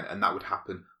thing again. And that would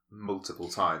happen multiple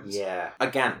times. Yeah.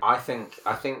 Again, I think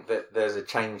that there's a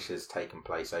change that's taken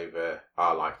place over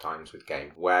our lifetimes with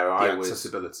game where I was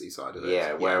accessibility side of it.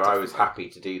 Yeah, where I was happy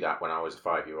to do that when I was a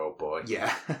 5-year-old boy.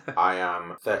 Yeah. I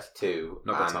am 32.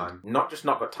 Not got time. Not just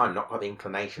not got time, not got the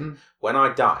inclination. When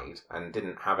I died and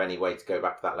didn't have any way to go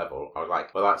back to that level, I was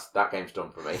like, well, that game's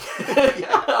done for me.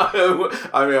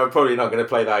 I mean, I'm probably not going to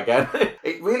play that again.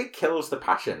 It really kills the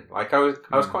passion. Like I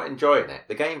was quite enjoying it.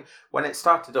 The game, when it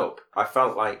started up, I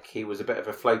felt like he was a bit of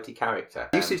a floaty character.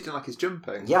 You said you didn't like his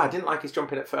jumping. Yeah, I didn't like his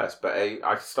jumping at first, but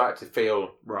I started to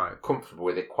feel comfortable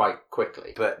with it quite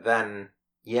quickly. But then,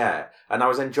 yeah, and I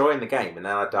was enjoying the game, and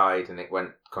then I died, and it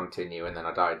went continue, and then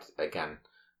I died again,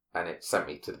 and it sent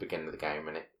me to the beginning of the game,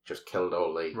 and it just killed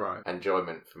all the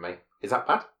enjoyment for me. Is that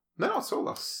bad? No, not at all.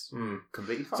 That's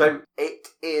completely fine. So it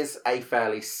is a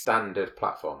fairly standard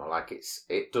platformer. Like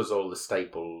it does all the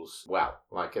staples well.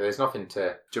 Like there's nothing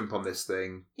to jump on this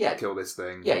thing. Yeah, kill this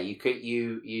thing. Yeah,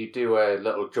 you do a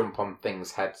little jump on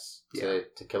things' heads to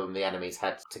kill them, the enemy's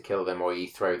heads to kill them, or you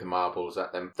throw the marbles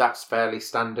at them. That's fairly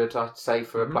standard, I'd say,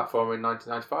 for a platformer in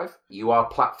 1995. You are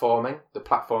platforming. The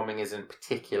platforming isn't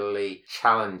particularly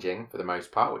challenging for the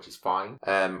most part, which is fine.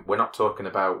 We're not talking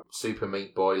about Super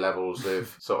Meat Boy levels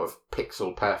of sort of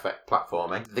pixel perfect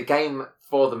platforming. The game,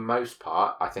 for the most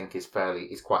part, I think is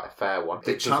quite a fair one.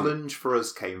 The challenge for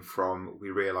us came from, we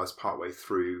realised partway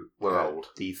through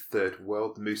the third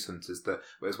world, the Moose Hunters, that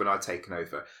was when I'd taken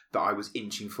over, that I was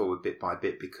inching forward bit by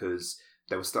bit because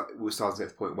we were starting at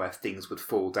the point where things would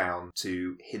fall down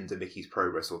to hinder Mickey's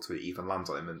progress or to even land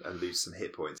on him and lose some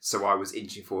hit points. So I was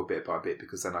inching forward bit by bit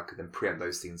because then I could then preempt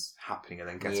those things happening and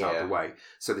then get out of the way.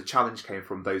 So the challenge came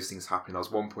from those things happening. I was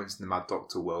one point in the Mad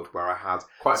Doctor world where I had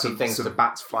quite some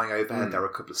bats flying overhead. There were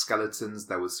a couple of skeletons.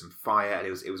 There was some fire, and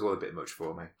it was all a bit much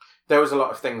for me. There was a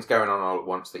lot of things going on all at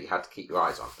once that you had to keep your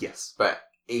eyes on. Yes, but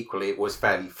equally, it was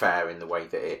fairly fair in the way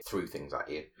that it threw things at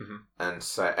you,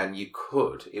 and you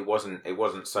could. It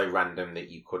wasn't so random that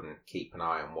you couldn't keep an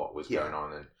eye on what was going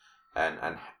on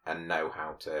and know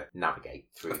how to navigate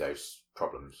through those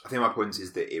problems. I think my point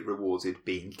is that it rewarded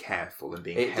being careful and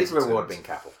being. It did reward being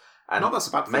careful. And not that's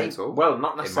a bad thing at all. Well,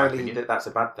 not necessarily that that's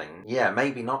a bad thing. Yeah,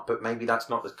 maybe not, but maybe that's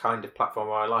not the kind of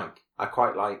platformer I like. I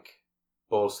quite like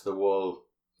balls to the wall.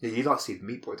 Yeah, you like Super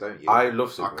Meat Boy, don't you? I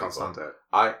love Super Meat Boy. I can't stand it.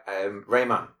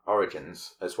 Rayman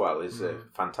Origins as well is a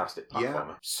fantastic platformer.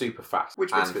 Yeah. Super fast.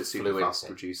 Which bits of it super fast,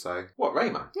 would you say? What,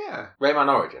 Rayman? Yeah.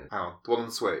 Rayman Origins. Hang on, the one on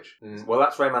the Switch? Well,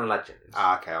 that's Rayman Legends.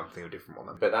 Okay, I'm thinking of a different one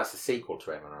then. But that's the sequel to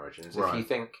Rayman Origins. Right.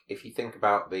 If you think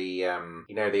about the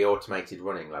the automated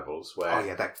running levels where... Oh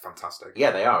yeah, they're fantastic.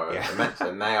 Yeah, they are immense.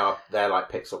 And they're like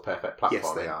pixel perfect platforming.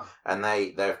 Yes, they are. And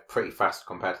they're pretty fast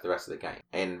compared to the rest of the game.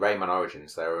 In Rayman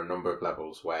Origins, there are a number of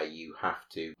levels where you have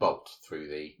to bolt through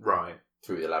the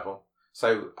level.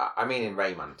 So, I mean, in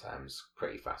Rayman terms,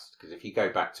 pretty fast. Because if you go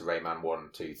back to Rayman 1,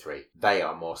 2, 3, they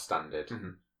are more standard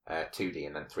 2D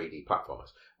and then 3D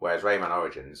platformers. Whereas Rayman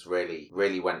Origins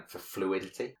really went for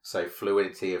fluidity. So,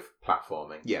 fluidity of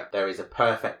platforming. Yeah. There is a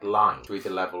perfect line through the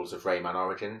levels of Rayman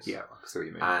Origins. Yeah, I see what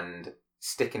you mean. And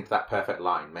sticking to that perfect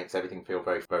line makes everything feel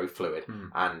very, very fluid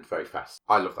and very fast.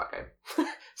 I love that game.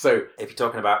 So, if you're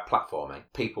talking about platforming,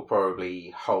 people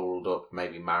probably hold up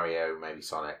maybe Mario, maybe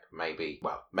Sonic, maybe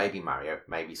Mario,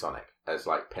 maybe Sonic as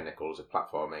like pinnacles of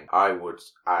platforming. I would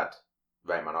add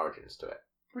Rayman Origins to it.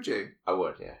 Would you? I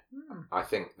would, yeah. I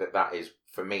think that is,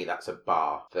 for me, that's a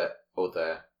bar that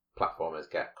other platformers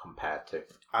get compared to.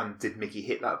 And did Mickey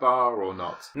hit that bar or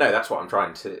not? No, that's what I'm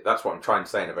trying to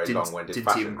say in a very long-winded fashion.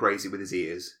 Didn't he even graze it with his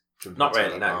ears? Not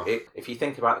really, no. If you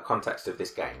think about the context of this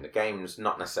game, the game's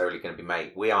not necessarily going to be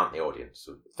made... We aren't the audience.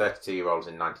 32-year-olds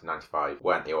in 1995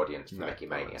 weren't the audience for Mickey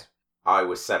Mania. Right. I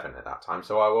was 7 at that time,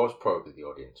 so I was probably the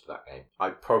audience for that game. I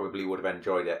probably would have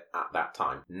enjoyed it at that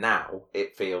time. Now,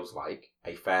 it feels like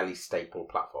a fairly staple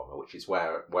platformer, which is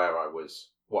where I was...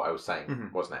 What I was saying,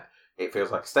 wasn't it? It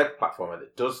feels like a staple platformer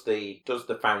that does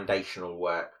the foundational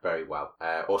work very well,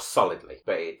 or solidly,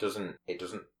 but it doesn't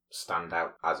stand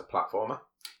out as a platformer.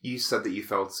 You said that you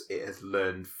felt it had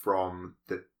learned from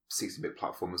the 16-bit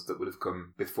platformers that would have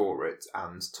come before it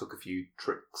and took a few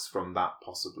tricks from that,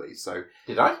 possibly. So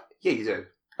did I? Yeah, you do.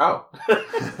 Oh,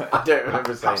 I don't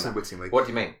remember saying that. Unwittingly. What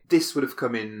do you mean? This would have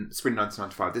come in spring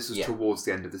 1995. This was towards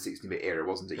the end of the 16-bit era,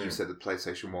 wasn't it? You said the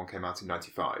PlayStation 1 came out in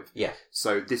 95. Yeah.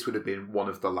 So this would have been one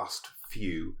of the last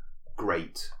few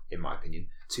great, in my opinion,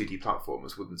 2D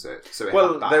platformers, wouldn't it? So it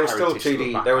well, had that there was still heritage to look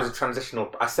 2D. back There was a at. transitional.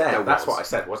 There That's was. what I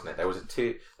said, wasn't it? There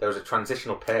was a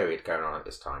transitional period going on at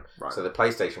this time. Right. So the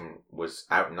PlayStation was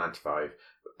out in '95.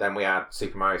 Then we had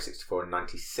Super Mario 64 in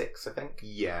 '96, I think.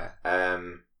 Yeah.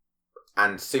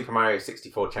 And Super Mario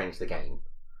 64 changed the game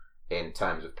in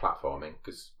terms of platforming,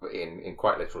 because in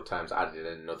quite literal terms, added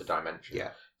another dimension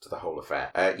to the whole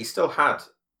affair. You still had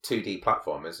 2D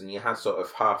platformers, and you had sort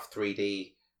of half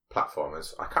 3D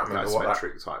platformers. I can't remember what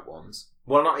isometric type ones.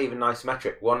 Well, not even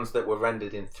isometric. Ones that were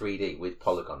rendered in 3D with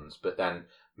polygons, but then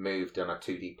moved on a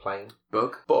 2D plane.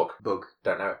 Bug.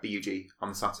 Don't know. BUG on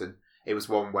the Saturn. It was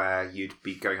one where you'd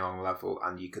be going along a level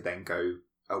and you could then go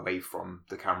away from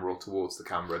the camera or towards the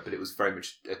camera, but it was very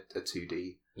much a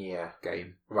 2D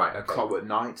game. Right. Okay. Clockwork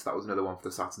Knight, that was another one for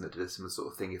the Saturn that did a similar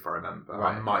sort of thing, if I remember.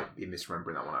 Right, I might be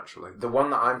misremembering that one, actually. The one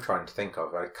that I'm trying to think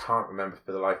of, I can't remember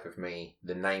for the life of me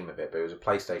the name of it, but it was a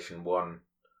PlayStation 1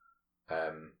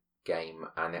 game,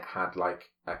 and it had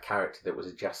like a character that was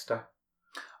a jester.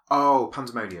 Oh,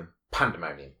 Pandemonium.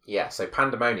 Yeah, so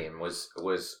Pandemonium was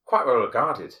quite well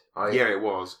regarded. Yeah, it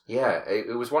was. Yeah,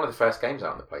 it was one of the first games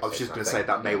out on the PlayStation. I was just going to say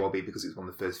that may well be because it was one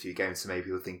of the first few games, so maybe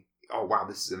people think, oh wow,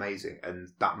 this is amazing, and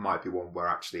that might be one where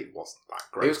actually it wasn't that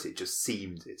great. It just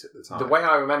seemed it at the time. The way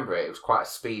I remember it was quite a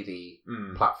speedy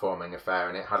platforming affair,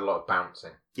 and it had a lot of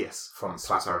bouncing. Yes, from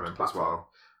platform to platform as well.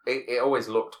 It always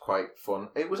looked quite fun.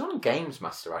 It was on Games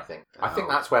Master, I think. I think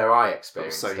that's where I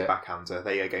experienced Sony it. backhander.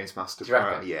 There you go, Games Master. Do you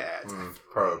reckon? Yeah,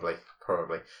 probably.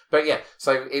 But yeah,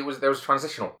 so there was a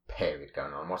transitional period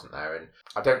going on, wasn't there? And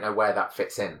I don't know where that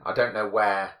fits in. I don't know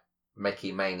where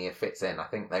Mickey Mania fits in. I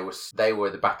think they were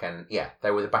the back end. Yeah,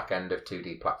 they were the back end of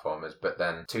 2D platformers, but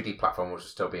then 2D platformers were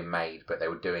still being made, but they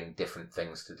were doing different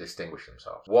things to distinguish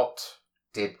themselves. What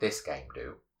did this game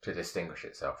do to distinguish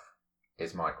itself?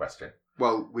 Is my question.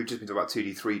 Well, we've just been talking about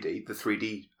 2D, 3D, the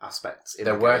 3D aspects.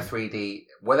 There were 3D.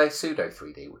 Were they pseudo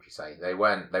 3D? Would you say they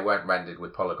weren't? They weren't rendered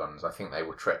with polygons. I think they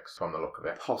were tricks from the look of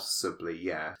it. Possibly,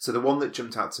 yeah. So the one that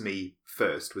jumped out to me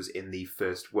first was in the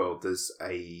first world. There's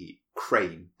a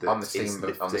crane that on the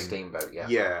steamboat. Yeah.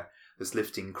 Yeah, that's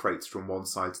lifting crates from one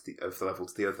side of the level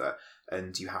to the other,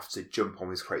 and you have to jump on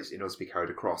these crates in order to be carried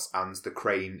across. And the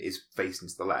crane is facing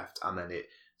to the left, and then it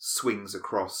swings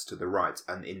across to the right,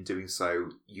 and in doing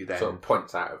so you then sort of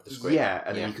points out of the screen. Yeah,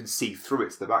 and then you can see through it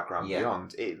to the background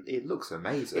beyond. It looks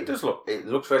amazing. It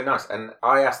looks really nice. And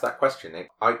I asked that question.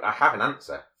 I have an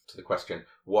answer to the question,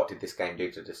 what did this game do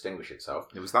to distinguish itself?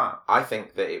 It was that. I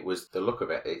think that it was the look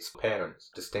of it. Its appearance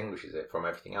distinguishes it from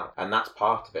everything else. And that's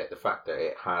part of it, the fact that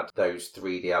it had those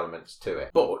 3D elements to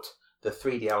it. But the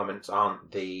 3D elements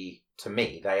to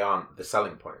me, they aren't the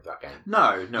selling point of that game.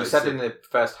 No. You said in the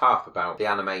first half about the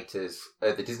animators,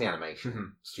 the Disney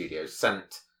Animation Studios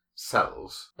sent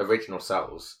original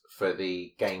cells for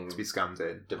the game to be scanned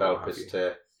in, developers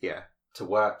to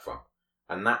work from,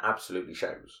 and that absolutely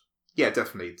shows. Yeah,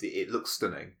 definitely. It looks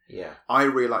stunning. Yeah, I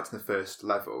really liked in the first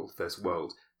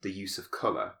world, the use of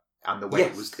colour and the way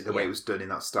it was done in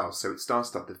that style. So it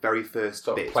starts at the very first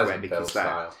sort bit where Mickey's there.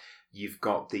 Style. You've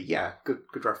got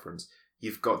good reference.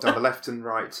 You've got down the left and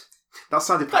right. That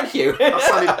sounded. Thank you.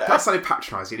 that sounded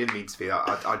patronising. You didn't mean to be.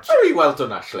 Very well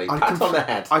done, Ashley. Pat on the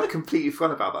head. I'd completely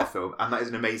forgotten about that film, and that is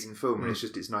an amazing film, and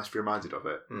it's nice to be reminded of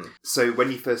it. So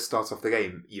when you first start off the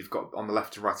game, you've got on the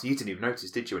left and right, and you didn't even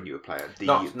notice, did you, when you were playing?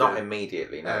 Not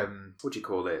immediately, no. What do you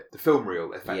call it? The film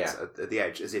reel effect at the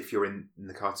edge, as if you're in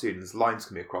the cartoon, and there's lines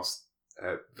coming across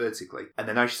vertically, and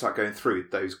then as you start going through,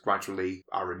 those gradually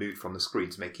are removed from the screen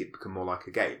to make it become more like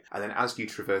a game. And then as you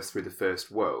traverse through the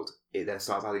first world, it then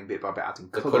starts adding bit by bit, adding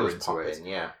colour into it.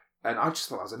 And I just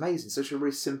thought that was amazing. Such a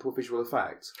really simple visual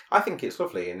effect. I think it's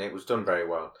lovely, and it was done very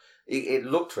well. It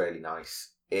looked really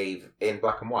nice, in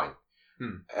black and white.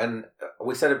 And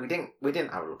we said we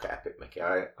didn't have a look at Epic Mickey.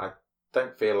 I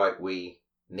don't feel like we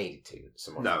needed to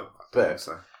so much. No, but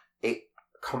it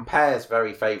compares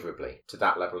very favourably to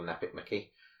that level in Epic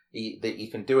Mickey. You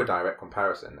can do a direct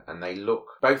comparison, and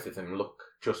both of them look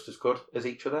just as good as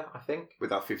each other, I think. With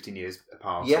that 15 years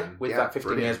apart. That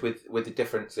 15 years with the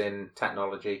difference in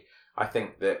technology, I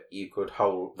think that you could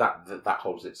hold that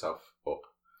holds itself up.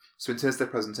 So in terms of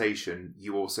the presentation,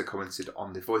 you also commented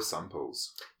on the voice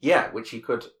samples. Yeah, which you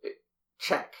could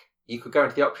check. You could go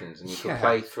into the options and you could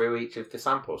play through each of the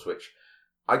samples, which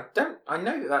I've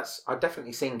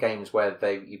definitely seen games where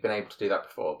you've been able to do that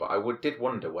before, but I did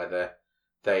wonder whether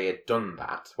they had done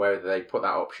that, whether they put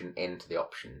that option into the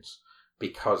options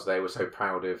because they were so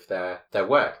proud of their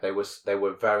work. They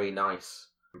were very nice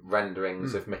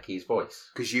renderings of Mickey's voice.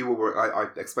 Because you were, I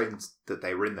explained that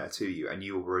they were in there to you, and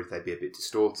you were worried they'd be a bit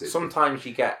distorted. Sometimes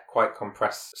you get quite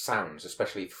compressed sounds,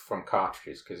 especially from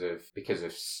cartridges, because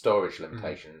of storage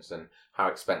limitations and how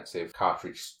expensive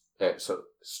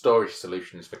storage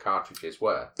solutions for cartridges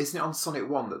were. Isn't it on Sonic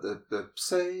 1 that the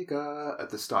Sega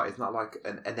at the start, isn't that like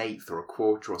an eighth or a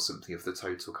quarter or something of the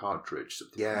total cartridge?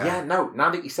 Yeah. Yeah, no, now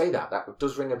that you say that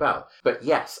does ring a bell. But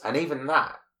yes, and even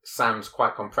that sounds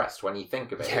quite compressed when you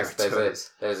think of it. Yeah,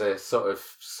 there's a sort of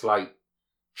slight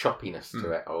choppiness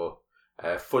to it, or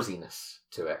fuzziness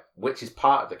to it, which is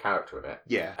part of the character of it.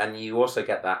 Yeah. And you also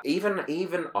get that even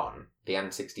on the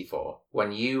N64,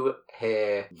 when you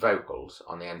hear vocals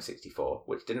on the N64,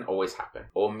 which didn't always happen,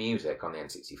 or music on the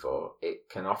N64, it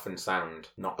can often sound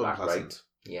not that great.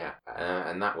 Yeah,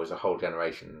 and that was a whole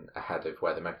generation ahead of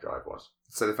where the Mega Drive was.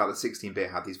 So the fact that 16-bit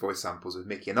had these voice samples of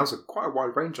Mickey, and there was quite a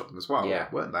wide range of them as well,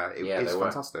 weren't there? It was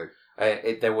fantastic.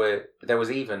 There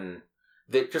was even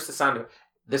just the sound of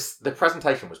this. The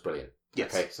presentation was brilliant.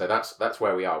 Yes. Okay, so that's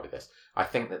where we are with this. I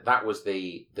think that was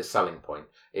the selling point.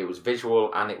 It was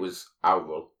visual and it was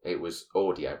aural. It was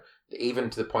audio, even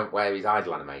to the point where his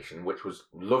idle animation, which was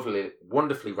lovely,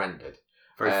 wonderfully rendered,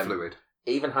 very fluid.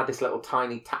 Even had this little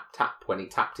tiny tap when he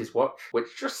tapped his watch,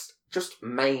 which just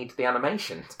made the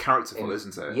animation. It's characterful,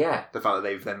 isn't it? Yeah. The fact that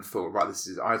they've then thought, right, this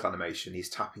is idle animation,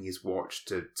 he's tapping his watch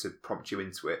to prompt you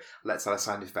into it. Let's add a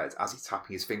sound effect as he's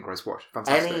tapping his finger on his watch.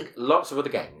 Fantastic. Lots of other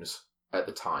games at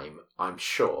the time, I'm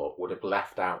sure, would have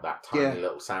left out that tiny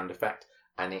little sound effect,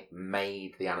 and it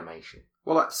made the animation.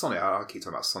 Well, like Sonic, I keep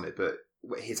talking about Sonic, but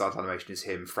his idle animation is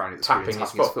him frowning at the screen and tapping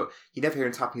his foot. You never hear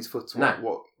him tapping his foot.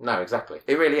 No, exactly.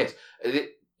 It really is.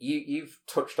 You've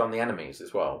touched on the enemies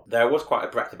as well. There was quite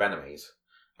a breadth of enemies,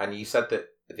 and you said that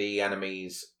the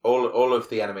enemies, all of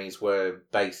the enemies were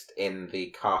based in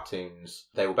the cartoons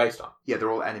they were based on. Yeah,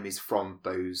 they're all enemies from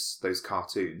those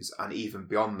cartoons, and even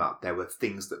beyond that, there were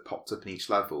things that popped up in each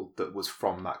level that was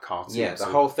from that cartoon. Yeah, the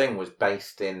whole thing was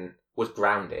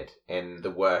grounded in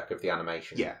the work of the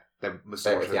animation. Yeah. They must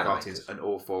have watched the cartoons an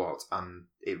awful lot, and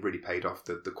it really paid off.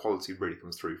 The quality really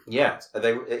comes through.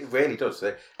 It really does.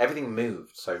 Everything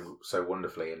moved so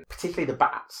wonderfully, and particularly the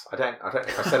bats. I don't know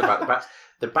if I said about the bats.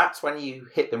 The bats, when you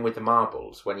hit them with the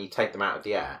marbles, when you take them out of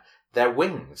the air, their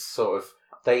wings sort of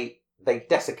they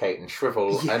desiccate and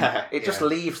shrivel, and it just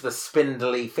leaves the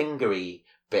spindly, fingery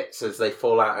bits as they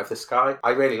fall out of the sky.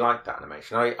 I really like that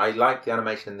animation. I like the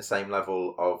animation in the same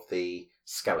level of the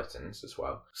skeletons as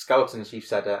well. Skeletons, you've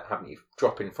said, haven't you,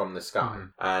 dropping from the sky,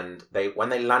 and when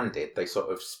they landed, they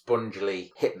sort of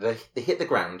spongily hit the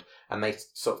ground, and they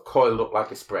sort of coiled up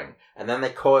like a spring, and then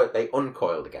they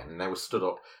uncoiled again, and they were stood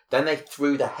up. Then they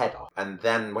threw the head off, and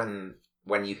then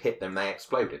when you hit them, they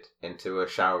exploded into a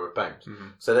shower of bones.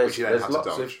 So there's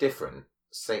lots of different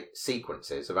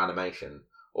sequences of animation,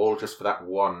 all just for that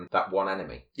one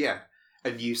enemy. Yeah.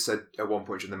 And you said at one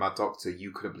point during the Mad Doctor, you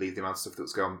couldn't believe the amount of stuff that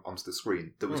was going onto the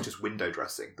screen that was just window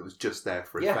dressing, that was just there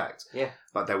for effect. Yeah.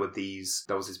 Like there was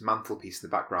this mantelpiece in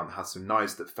the background that had some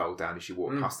knives that fell down as you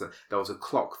walked past them. There was a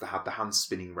clock that had the hands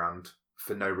spinning round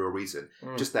for no real reason,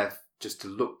 just there just to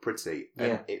look pretty.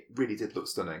 And it really did look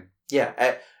stunning.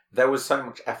 Yeah, there was so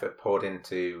much effort poured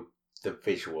into the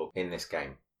visual in this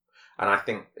game, and I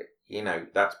think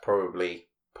that's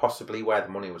possibly where the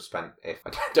money was spent. If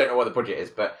I don't know what the budget is,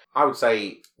 but I would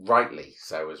say rightly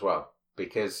so as well,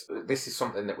 because this is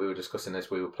something that we were discussing as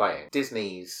we were playing.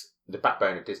 The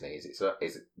backbone of Disney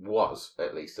was,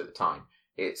 at least at the time,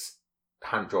 it's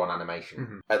hand-drawn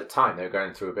animation. At the time, they were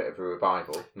going through a bit of a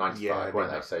revival. 95,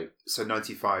 weren't they? So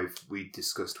 95, we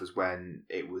discussed, was when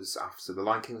it was after The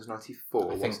Lion King was 94,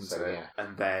 wasn't so, it? Yeah.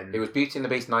 And then it was Beauty and the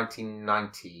Beast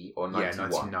 1990 or 91. Yeah,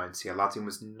 1990. Aladdin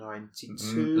was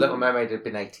 92. Little Mermaid had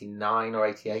been 89 or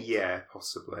 88. Yeah,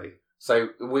 possibly. So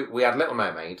we had Little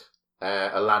Mermaid,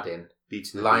 Aladdin,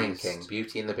 Lion King,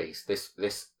 Beauty and the Beast.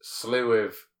 This slew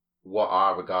of what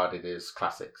are regarded as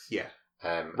classics. Yeah.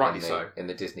 Rightly in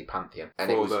the Disney pantheon. And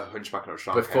before the Hunchback of Notre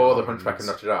Dame. Before the Hunchback of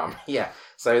Notre Dame. Yeah.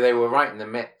 So they were right in the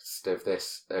midst of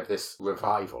this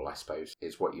revival, I suppose,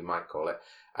 is what you might call it.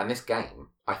 And this game,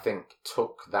 I think,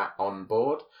 took that on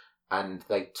board, and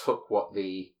they took what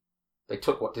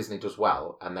Disney does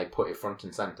well, and they put it front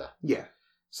and centre. Yeah.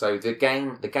 So the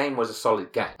game was a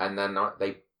solid game, and then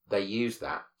they used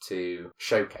that to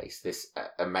showcase this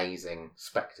amazing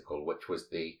spectacle, which was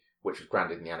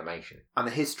grounded in the animation. And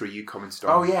the history you commented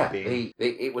on. Oh, yeah.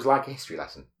 It was like a history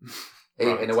lesson.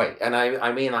 Right. In a way. And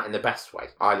I mean that in the best way.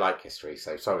 I like history,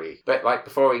 so sorry. But like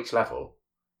before each level,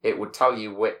 it would tell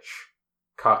you which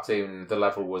cartoon the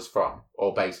level was from,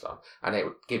 or based on. And it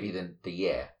would give you the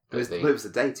year It was the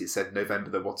date. It said November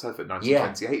the whatever,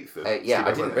 1928. Yeah,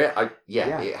 I didn't.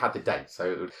 It had the date.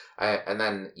 So, and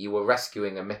then you were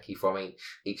rescuing a Mickey from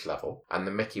each level, and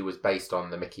the Mickey was based on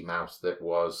the Mickey Mouse that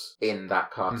was in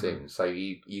that cartoon. Mm-hmm. So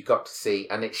you got to see,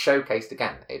 and it showcased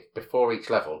again. Before each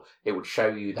level, it would show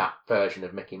you that version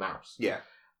of Mickey Mouse. Yeah,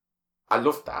 I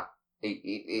loved that.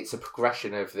 It's a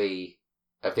progression of the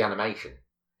animation.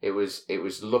 It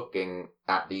was looking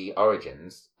at the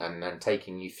origins and then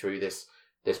taking you through this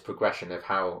progression of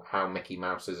how Mickey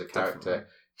Mouse as a character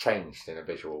changed in a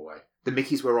visual way. The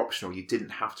Mickeys were optional. You didn't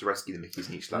have to rescue the Mickeys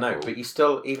in each level. No, but you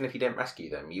still, even if you didn't rescue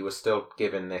them, you were still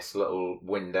given this little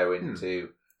window into...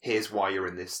 Here's why you're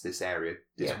in this area,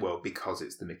 world, because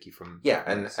it's the Mickey from... Yeah,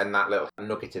 and that little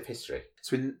nugget of history.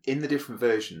 So in the different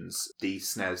versions, the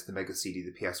SNES, the Mega CD,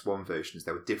 the PS1 versions,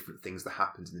 there were different things that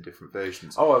happened in the different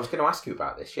versions. Oh, I was going to ask you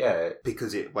about this, yeah.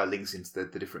 Because it links into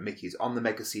the different Mickeys. On the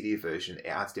Mega CD version, it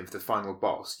added in for the final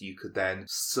boss, you could then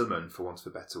summon, for want of a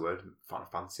better word, Final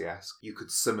Fantasy-esque, you could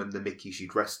summon the Mickeys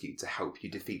you'd rescued to help you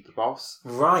defeat the boss.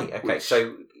 Right, okay,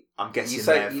 so... I'm guessing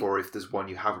therefore if there's one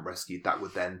you haven't rescued, that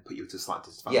would then put you to slight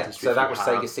disadvantage. Yeah, so that was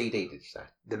Sega CD, did you say?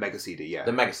 The Mega CD, yeah.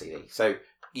 The Mega CD. So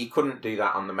you couldn't do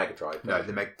that on the Mega Drive. No,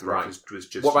 the Mega Drive was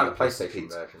just... What about the PlayStation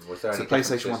version? Was there any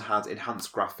PlayStation 1 had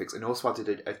enhanced graphics and also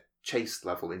added a chase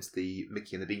level into the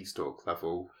Mickey and the Beanstalk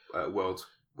level world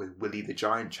with Willy the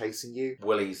Giant chasing you.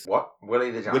 Willy's what?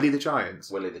 Willy the Giant? Willy the Giant.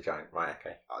 Willy the Giant, right,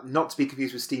 okay. Not to be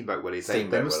confused with Steamboat Willie. They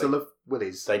must have loved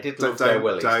Willies. They did love their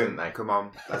Willies, didn't they? Come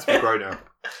on, let's be grown up.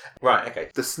 Right, okay.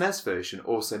 The SNES version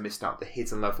also missed out the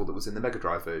hidden level that was in the Mega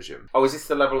Drive version. Oh, is this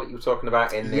the level that you were talking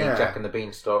about in the Jack and the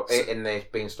Beanstalk, in the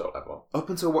Beanstalk level? Up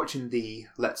until watching the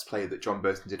Let's Play that John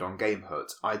Burton did on Game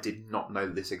Hut, I did not know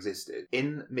that this existed.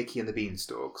 In Mickey and the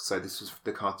Beanstalk, so this was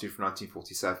the cartoon from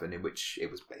 1947, in which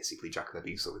it was basically Jack and the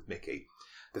Beanstalk with Mickey.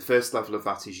 The first level of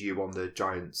that is you on the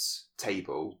giant's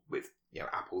table with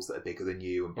apples that are bigger than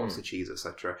you and blocks of cheese,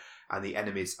 etc. And the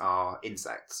enemies are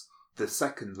insects. The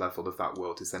second level of that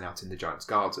world is then out in the giant's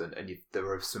garden, and there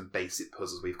are some basic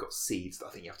puzzles where you've got seeds that I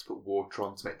think you have to put water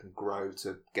on to make them grow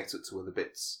to get up to other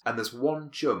bits. And there's one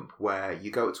jump where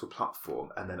you go up to a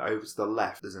platform, and then over to the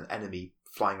left there's an enemy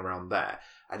flying around there.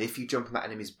 And if you jump on that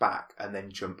enemy's back and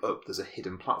then jump up, there's a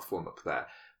hidden platform up there.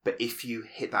 But if you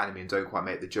hit that enemy and don't quite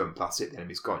make the jump, that's it, the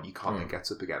enemy's gone. You can't then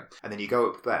get up again. And then you go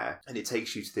up there, and it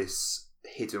takes you to this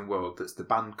hidden world that's the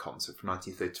band concert from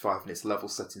 1935, and it's level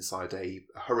set inside a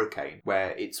hurricane,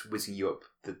 where it's whizzing you up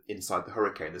inside the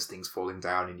hurricane. There's things falling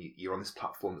down, and you're on this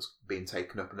platform that's being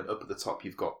taken up, and then up at the top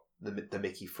you've got the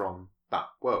Mickey from that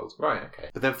world. Right, okay.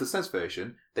 But then for the SNES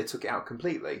version, they took it out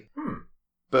completely.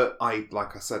 But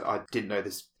like I said, I didn't know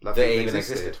this level even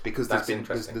existed because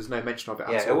there's no mention of it at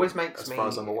all. Yeah, it always makes as far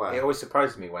as I'm aware. It always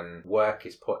surprises me when work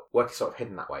is sort of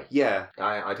hidden that way. Yeah,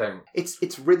 I don't.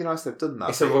 It's really nice they've done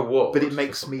that. It's a reward, but it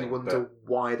makes me wonder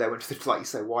why they went to the, like you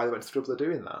say, why they went to the trouble of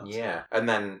doing that. Yeah, and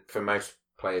then for most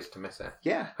players to miss it.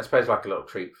 Yeah, I suppose like a little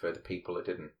treat for the people that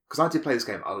didn't. Because I did play this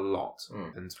game a lot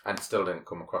and still didn't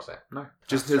come across it. No,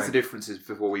 just as the differences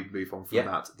before we move on from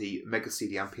that, the Mega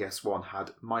CD and PS1 had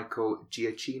Michael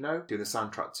Giacchino doing the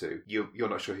soundtrack to. You're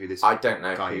not sure who this I don't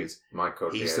know guy who is.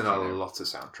 Michael He's Giacchino. done a lot of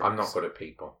soundtracks. I'm not good at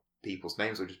people's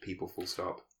names, or just people full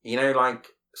stop. You know, like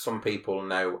some people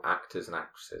know actors and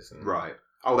actresses, and right.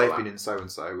 Oh, they've been in so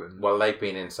and so, and well, they've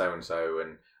been in so and so,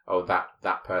 and oh,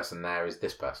 that person there is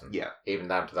this person. Yeah, even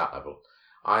down to that level.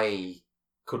 I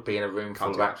could be in a room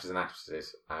full of actors and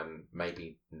actresses and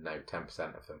maybe know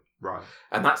 10% of them. Right.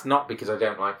 And that's not because I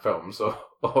don't like films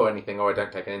or anything, or I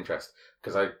don't take an interest,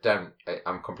 because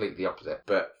I'm completely the opposite.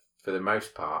 But for the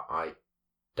most part, I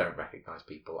don't recognise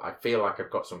people. I feel like I've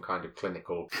got some kind of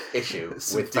clinical issue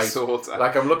with disorder.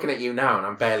 Like I'm looking at you now and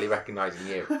I'm barely recognising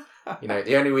you. You know,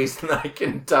 the only reason I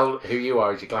can tell who you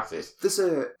are is your glasses.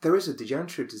 There is a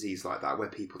degenerative disease like that where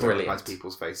people don't recognise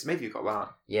people's faces. Maybe you've got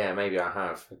that. Yeah, maybe I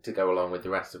have, to go along with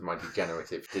the rest of my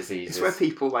degenerative diseases. It's where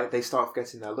people they start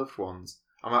forgetting their loved ones.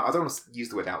 I don't want to use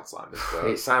the word Alzheimer's, but...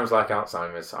 It sounds like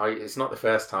Alzheimer's. It's not the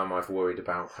first time I've worried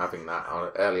about having that on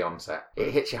early onset. It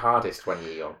hits you hardest when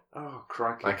you're young. Oh,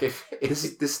 crikey. Like if this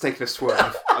is taking a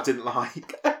swerve I didn't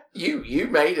like. You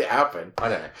made it happen. I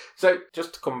don't know. So,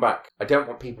 just to come back, I don't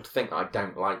want people to think that I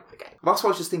don't like the game. That's what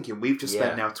I was just thinking. We've just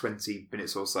spent now 20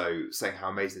 minutes or so saying how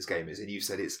amazing this game is, and you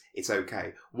said it's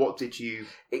okay. What did you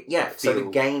so the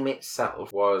game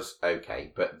itself was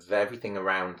okay, but everything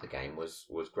around the game was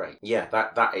great. Yeah,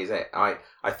 that is it. I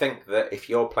think that if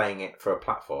you're playing it for a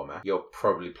platformer, you're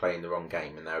probably playing the wrong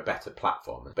game, and there are better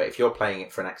platformers. But if you're playing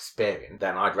it for an experience,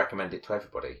 then I'd recommend it to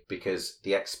everybody, because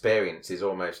the experience is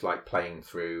almost like playing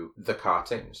through the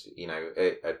cartoons, you know,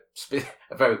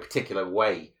 a very particular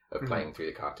way of playing through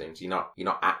the cartoons. You're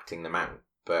not acting them out,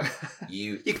 but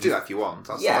you can do that if you want.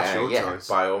 That's your choice.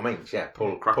 By all means, yeah.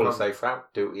 Pull on. a sofa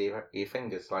out. Do it with your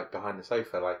fingers, like behind the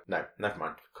sofa. Like, no, never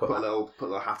mind. Put a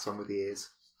little hat on with the ears.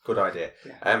 Good idea.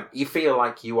 Yeah. You feel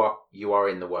like you are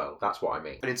in the world. That's what I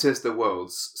mean. And in terms of the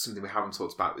worlds, something we haven't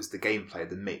talked about is the gameplay,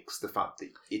 the mix, the fact that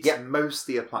it's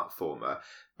mostly a platformer,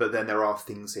 but then there are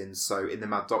things in. So in the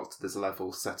Mad Doctor, there's a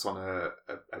level set on a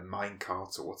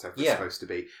minecart or whatever it's supposed to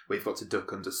be, where you've got to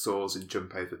duck under saws and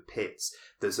jump over pits.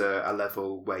 There's a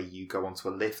level where you go onto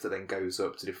a lift that then goes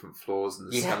up to different floors,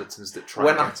 and the skeletons that try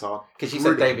and get on. Because you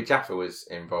said David Jaffa was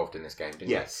involved in this game, didn't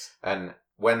you? Yes. And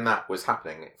when that was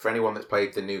happening, for anyone that's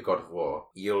played the new God of War,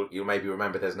 you'll maybe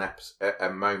remember there's a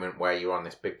moment where you're on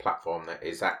this big platform that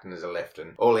is acting as a lift,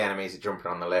 and all the enemies are jumping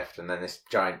on the lift, and then this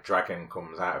giant dragon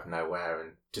comes out of nowhere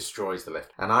and destroys the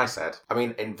lift. And I said, I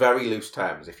mean, in very loose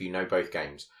terms, if you know both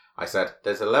games, I said,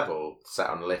 there's a level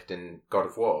set on the lift in God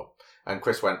of War. And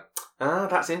Chris went,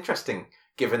 that's interesting,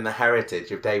 given the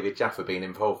heritage of David Jaffa being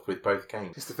involved with both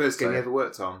games. It's the first game he ever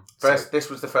worked on. This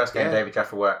was the first game David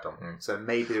Jaffa worked on. So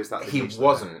maybe there was that. He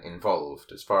wasn't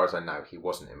involved, as far as I know, he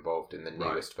wasn't involved in the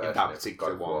newest version of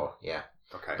God of War. Yeah.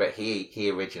 Okay. But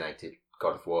he originated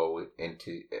God of War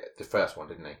into the first one,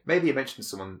 didn't he? Maybe he mentioned to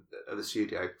someone at the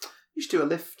studio, you should do a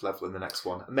lift level in the next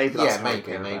one. Maybe that's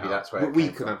maybe that's where we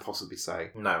couldn't possibly say.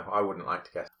 No, I wouldn't like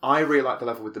to guess. I really like the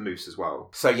level with the moose as well.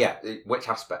 So which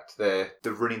aspect? The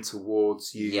running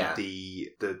towards you,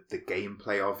 the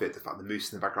gameplay of it, the fact the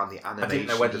moose in the background, the animation, I didn't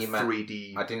know whether the you meant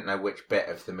 3D. I didn't know which bit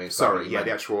of the moose. Sorry, the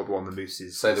actual one the moose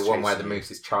is. So the one where the moose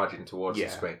is charging towards the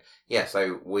screen. Yeah.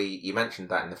 So you mentioned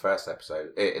that in the first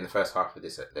episode, in the first half of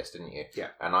this, didn't you?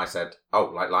 Yeah. And I said,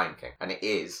 like Lion King, and it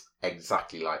is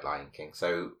exactly like Lion King.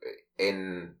 So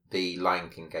in the Lion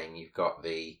King game, you've got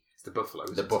the buffalo.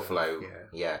 The buffalo,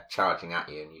 charging at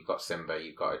you, and you've got Simba,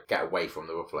 you've got to get away from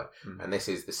the buffalo. And this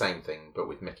is the same thing, but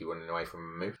with Mickey running away from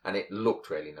a moose. And it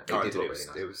looked really nice. It did look really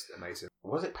nice. It was amazing.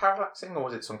 Was it parallaxing, or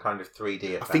was it some kind of 3D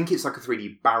effect? I think it's like a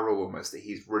 3D barrel almost that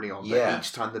he's running on. But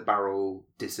each time the barrel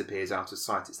disappears out of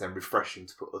sight, it's then refreshing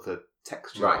to put other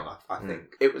texture on, I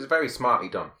think. It was very smartly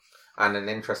done, and an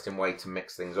interesting way to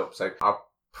mix things up. So our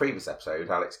previous episode,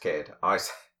 Alex Kidd, I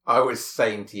was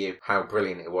saying to you how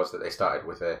brilliant it was that they started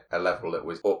with a level that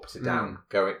was up to down,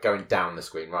 going down the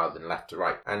screen rather than left to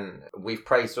right. And we've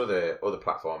praised other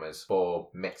platformers for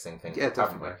mixing things up,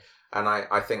 haven't we? And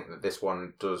I think that this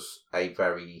one does a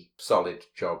very solid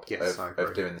job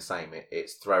of doing the same.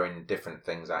 It's throwing different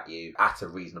things at you at a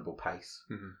reasonable pace.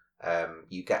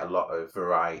 You get a lot of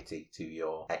variety to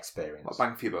your experience. What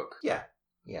bang for your buck? Yeah.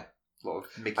 A lot of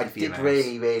Mickey I did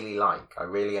I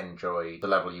really enjoyed the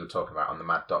level you were talking about on the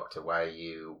Mad Doctor, where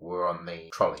you were on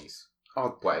the trolleys,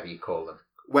 or whatever you call them.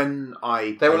 When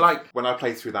I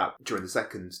played through that during the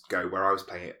second go, where I was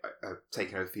playing it,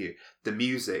 taking over for you, the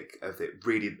music of it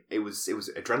really, it was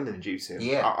adrenaline inducing.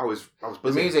 Yeah, I was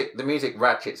buzzing. The music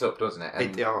ratchets up, doesn't it?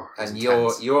 And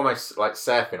you're almost like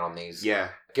surfing on these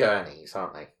gurneys,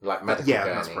 aren't they? Like medical gurneys.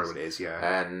 Yeah, that's probably what it is.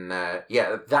 Yeah, and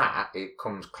it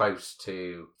comes close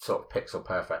to sort of pixel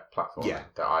perfect platforming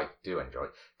that I do enjoy,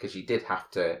 because you had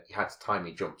to time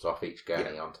your jumps off each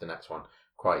gurney onto the next one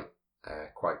quite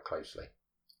closely.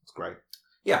 It's great.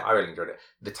 Yeah, I really enjoyed it.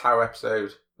 The tower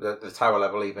episode, the tower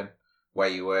level even, where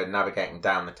you were navigating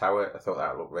down the tower, I thought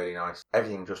that looked really nice.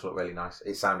 Everything just looked really nice.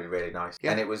 It sounded really nice.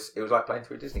 Yeah. And it was like playing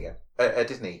through a Disney game. A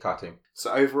Disney cartoon.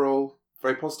 So overall,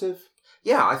 very positive?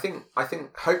 Yeah, I think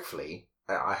hopefully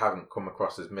I haven't come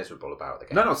across as miserable about the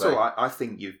game. No, not at all. I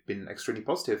think you've been extremely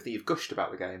positive, that you've gushed about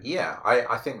the game. Yeah,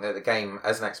 I think that the game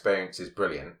as an experience is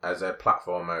brilliant, as a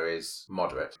platformer is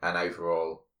moderate, and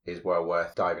overall is well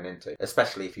worth diving into,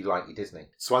 especially if you like your Disney.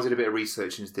 So I did a bit of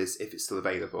research into this, if it's still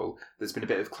available. There's been a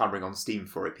bit of clamouring on Steam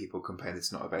for it, people complaining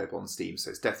it's not available on Steam,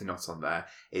 so it's definitely not on there.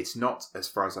 It's not, as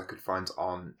far as I could find,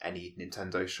 on any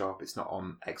Nintendo shop. It's not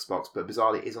on Xbox, but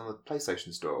bizarrely it is on the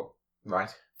PlayStation Store.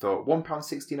 Right. For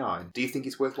 £1.69. Do you think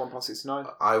it's worth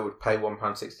 £1.69? I would pay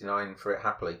 £1.69 for it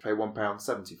happily. Pay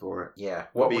 £1.70 for it? Yeah.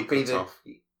 What would be the...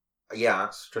 Yeah,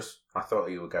 that's just... I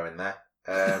thought you were going there.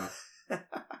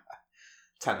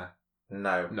 Tenner.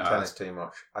 No, tenner's too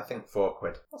much. I think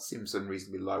 £4. That seems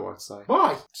unreasonably low, I'd say.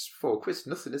 Why? Just £4,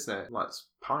 nothing, isn't it? Like, it's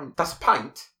a pint. That's a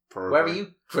pint? Probably. Where are you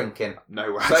drinking?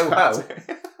 Nowhere. Soho?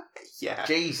 Yeah.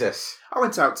 Jesus. I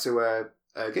went out to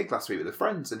a gig last week with a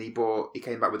friend, and he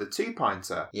came back with a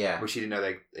 2-pinter. Yeah. Which he didn't know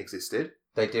they existed.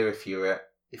 They do if you're at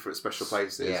special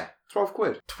places. Yeah.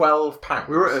 £12. £12.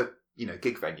 We were at a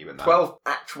gig venue and that. 12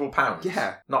 actual pounds?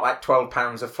 Yeah. Not like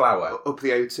 £12 of flour? Up the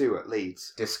O2 at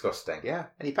Leeds. Disgusting. Yeah.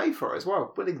 And he paid for it as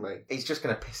well, willingly. He's just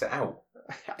going to piss it out.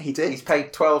 He did. He's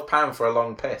paid £12 for a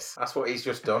long piss. That's what he's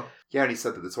just done. Yeah, and he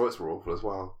said that the toilets were awful as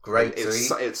well. Great. He paid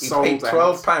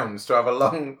 £12 to have a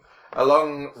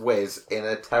long whiz in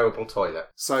a terrible toilet.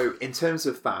 So, in terms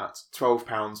of that,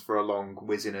 £12 for a long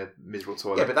whiz in a miserable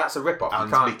toilet. Yeah, but that's a rip-off.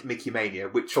 And Mickey Mania,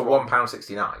 which for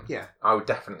 £1.69. Yeah, I would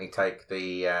definitely take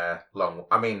the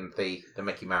the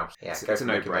Mickey Mouse. Yeah, it's a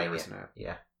no-brainer, isn't it?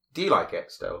 Yeah. Do you like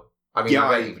it still? I mean, you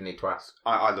don't even need to ask.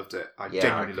 I loved it. I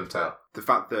genuinely loved it. The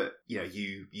fact that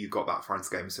you got that France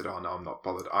game and said, "Oh no, I'm not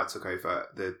bothered." I took over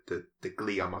the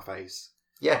glee on my face.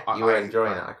 Yeah, you were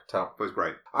enjoying it. I could tell. It was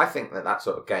great. I think that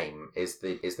sort of game is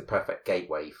the perfect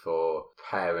gateway for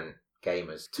parent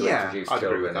gamers to introduce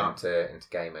children into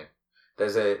gaming.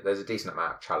 There's a decent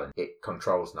amount of challenge. It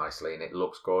controls nicely and it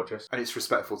looks gorgeous, and it's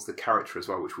respectful to the character as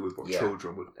well, which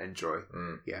children would enjoy.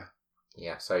 Yeah.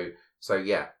 Yeah. So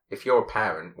yeah, if you're a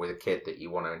parent with a kid that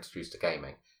you want to introduce to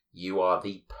gaming, you are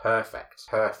the perfect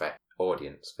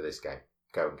audience for this game.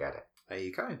 Go and get it. There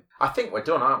you go. I think we're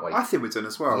done, aren't we? I think we're done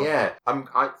as well. Yeah.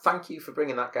 I thank you for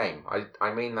bringing that game.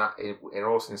 I mean that in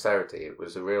all sincerity. It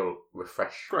was a real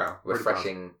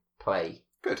refreshing play.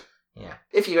 Good. Yeah.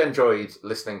 If you enjoyed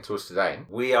listening to us today,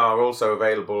 we are also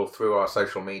available through our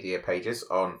social media pages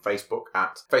on Facebook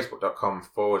at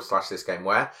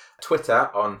facebook.com/thisgamewhere, Twitter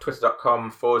on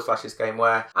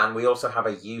twitter.com/thisgamewhere, and we also have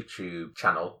a YouTube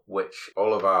channel which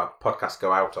all of our podcasts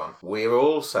go out on. We're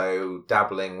also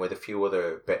dabbling with a few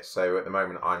other bits. So at the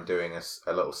moment I'm doing a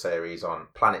little series on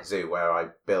Planet Zoo where I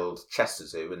build Chester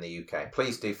Zoo in the UK.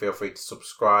 Please do feel free to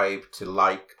subscribe, to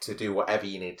like, to do whatever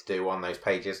you need to do on those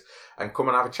pages and come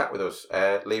and have a chat with us.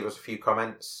 Leave us a few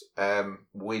comments.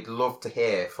 We'd love to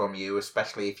hear from you,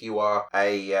 especially if you are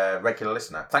a regular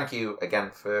listener. Thank you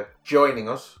again for joining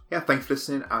us. Yeah, thanks for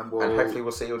listening, and hopefully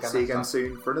we'll see you again.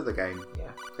 Soon for another game.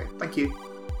 Yeah. Okay, thank you.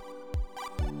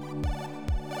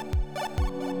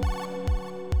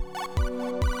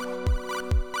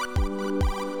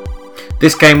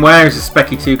 This Gameware is a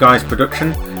Specky 2 Guys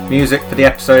production. Music for the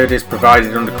episode is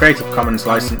provided under Creative Commons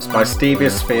license by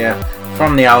Steviosphere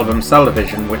from the album Cell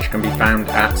Division, which can be found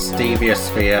at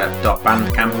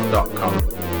steviosphere.bandcamp.com.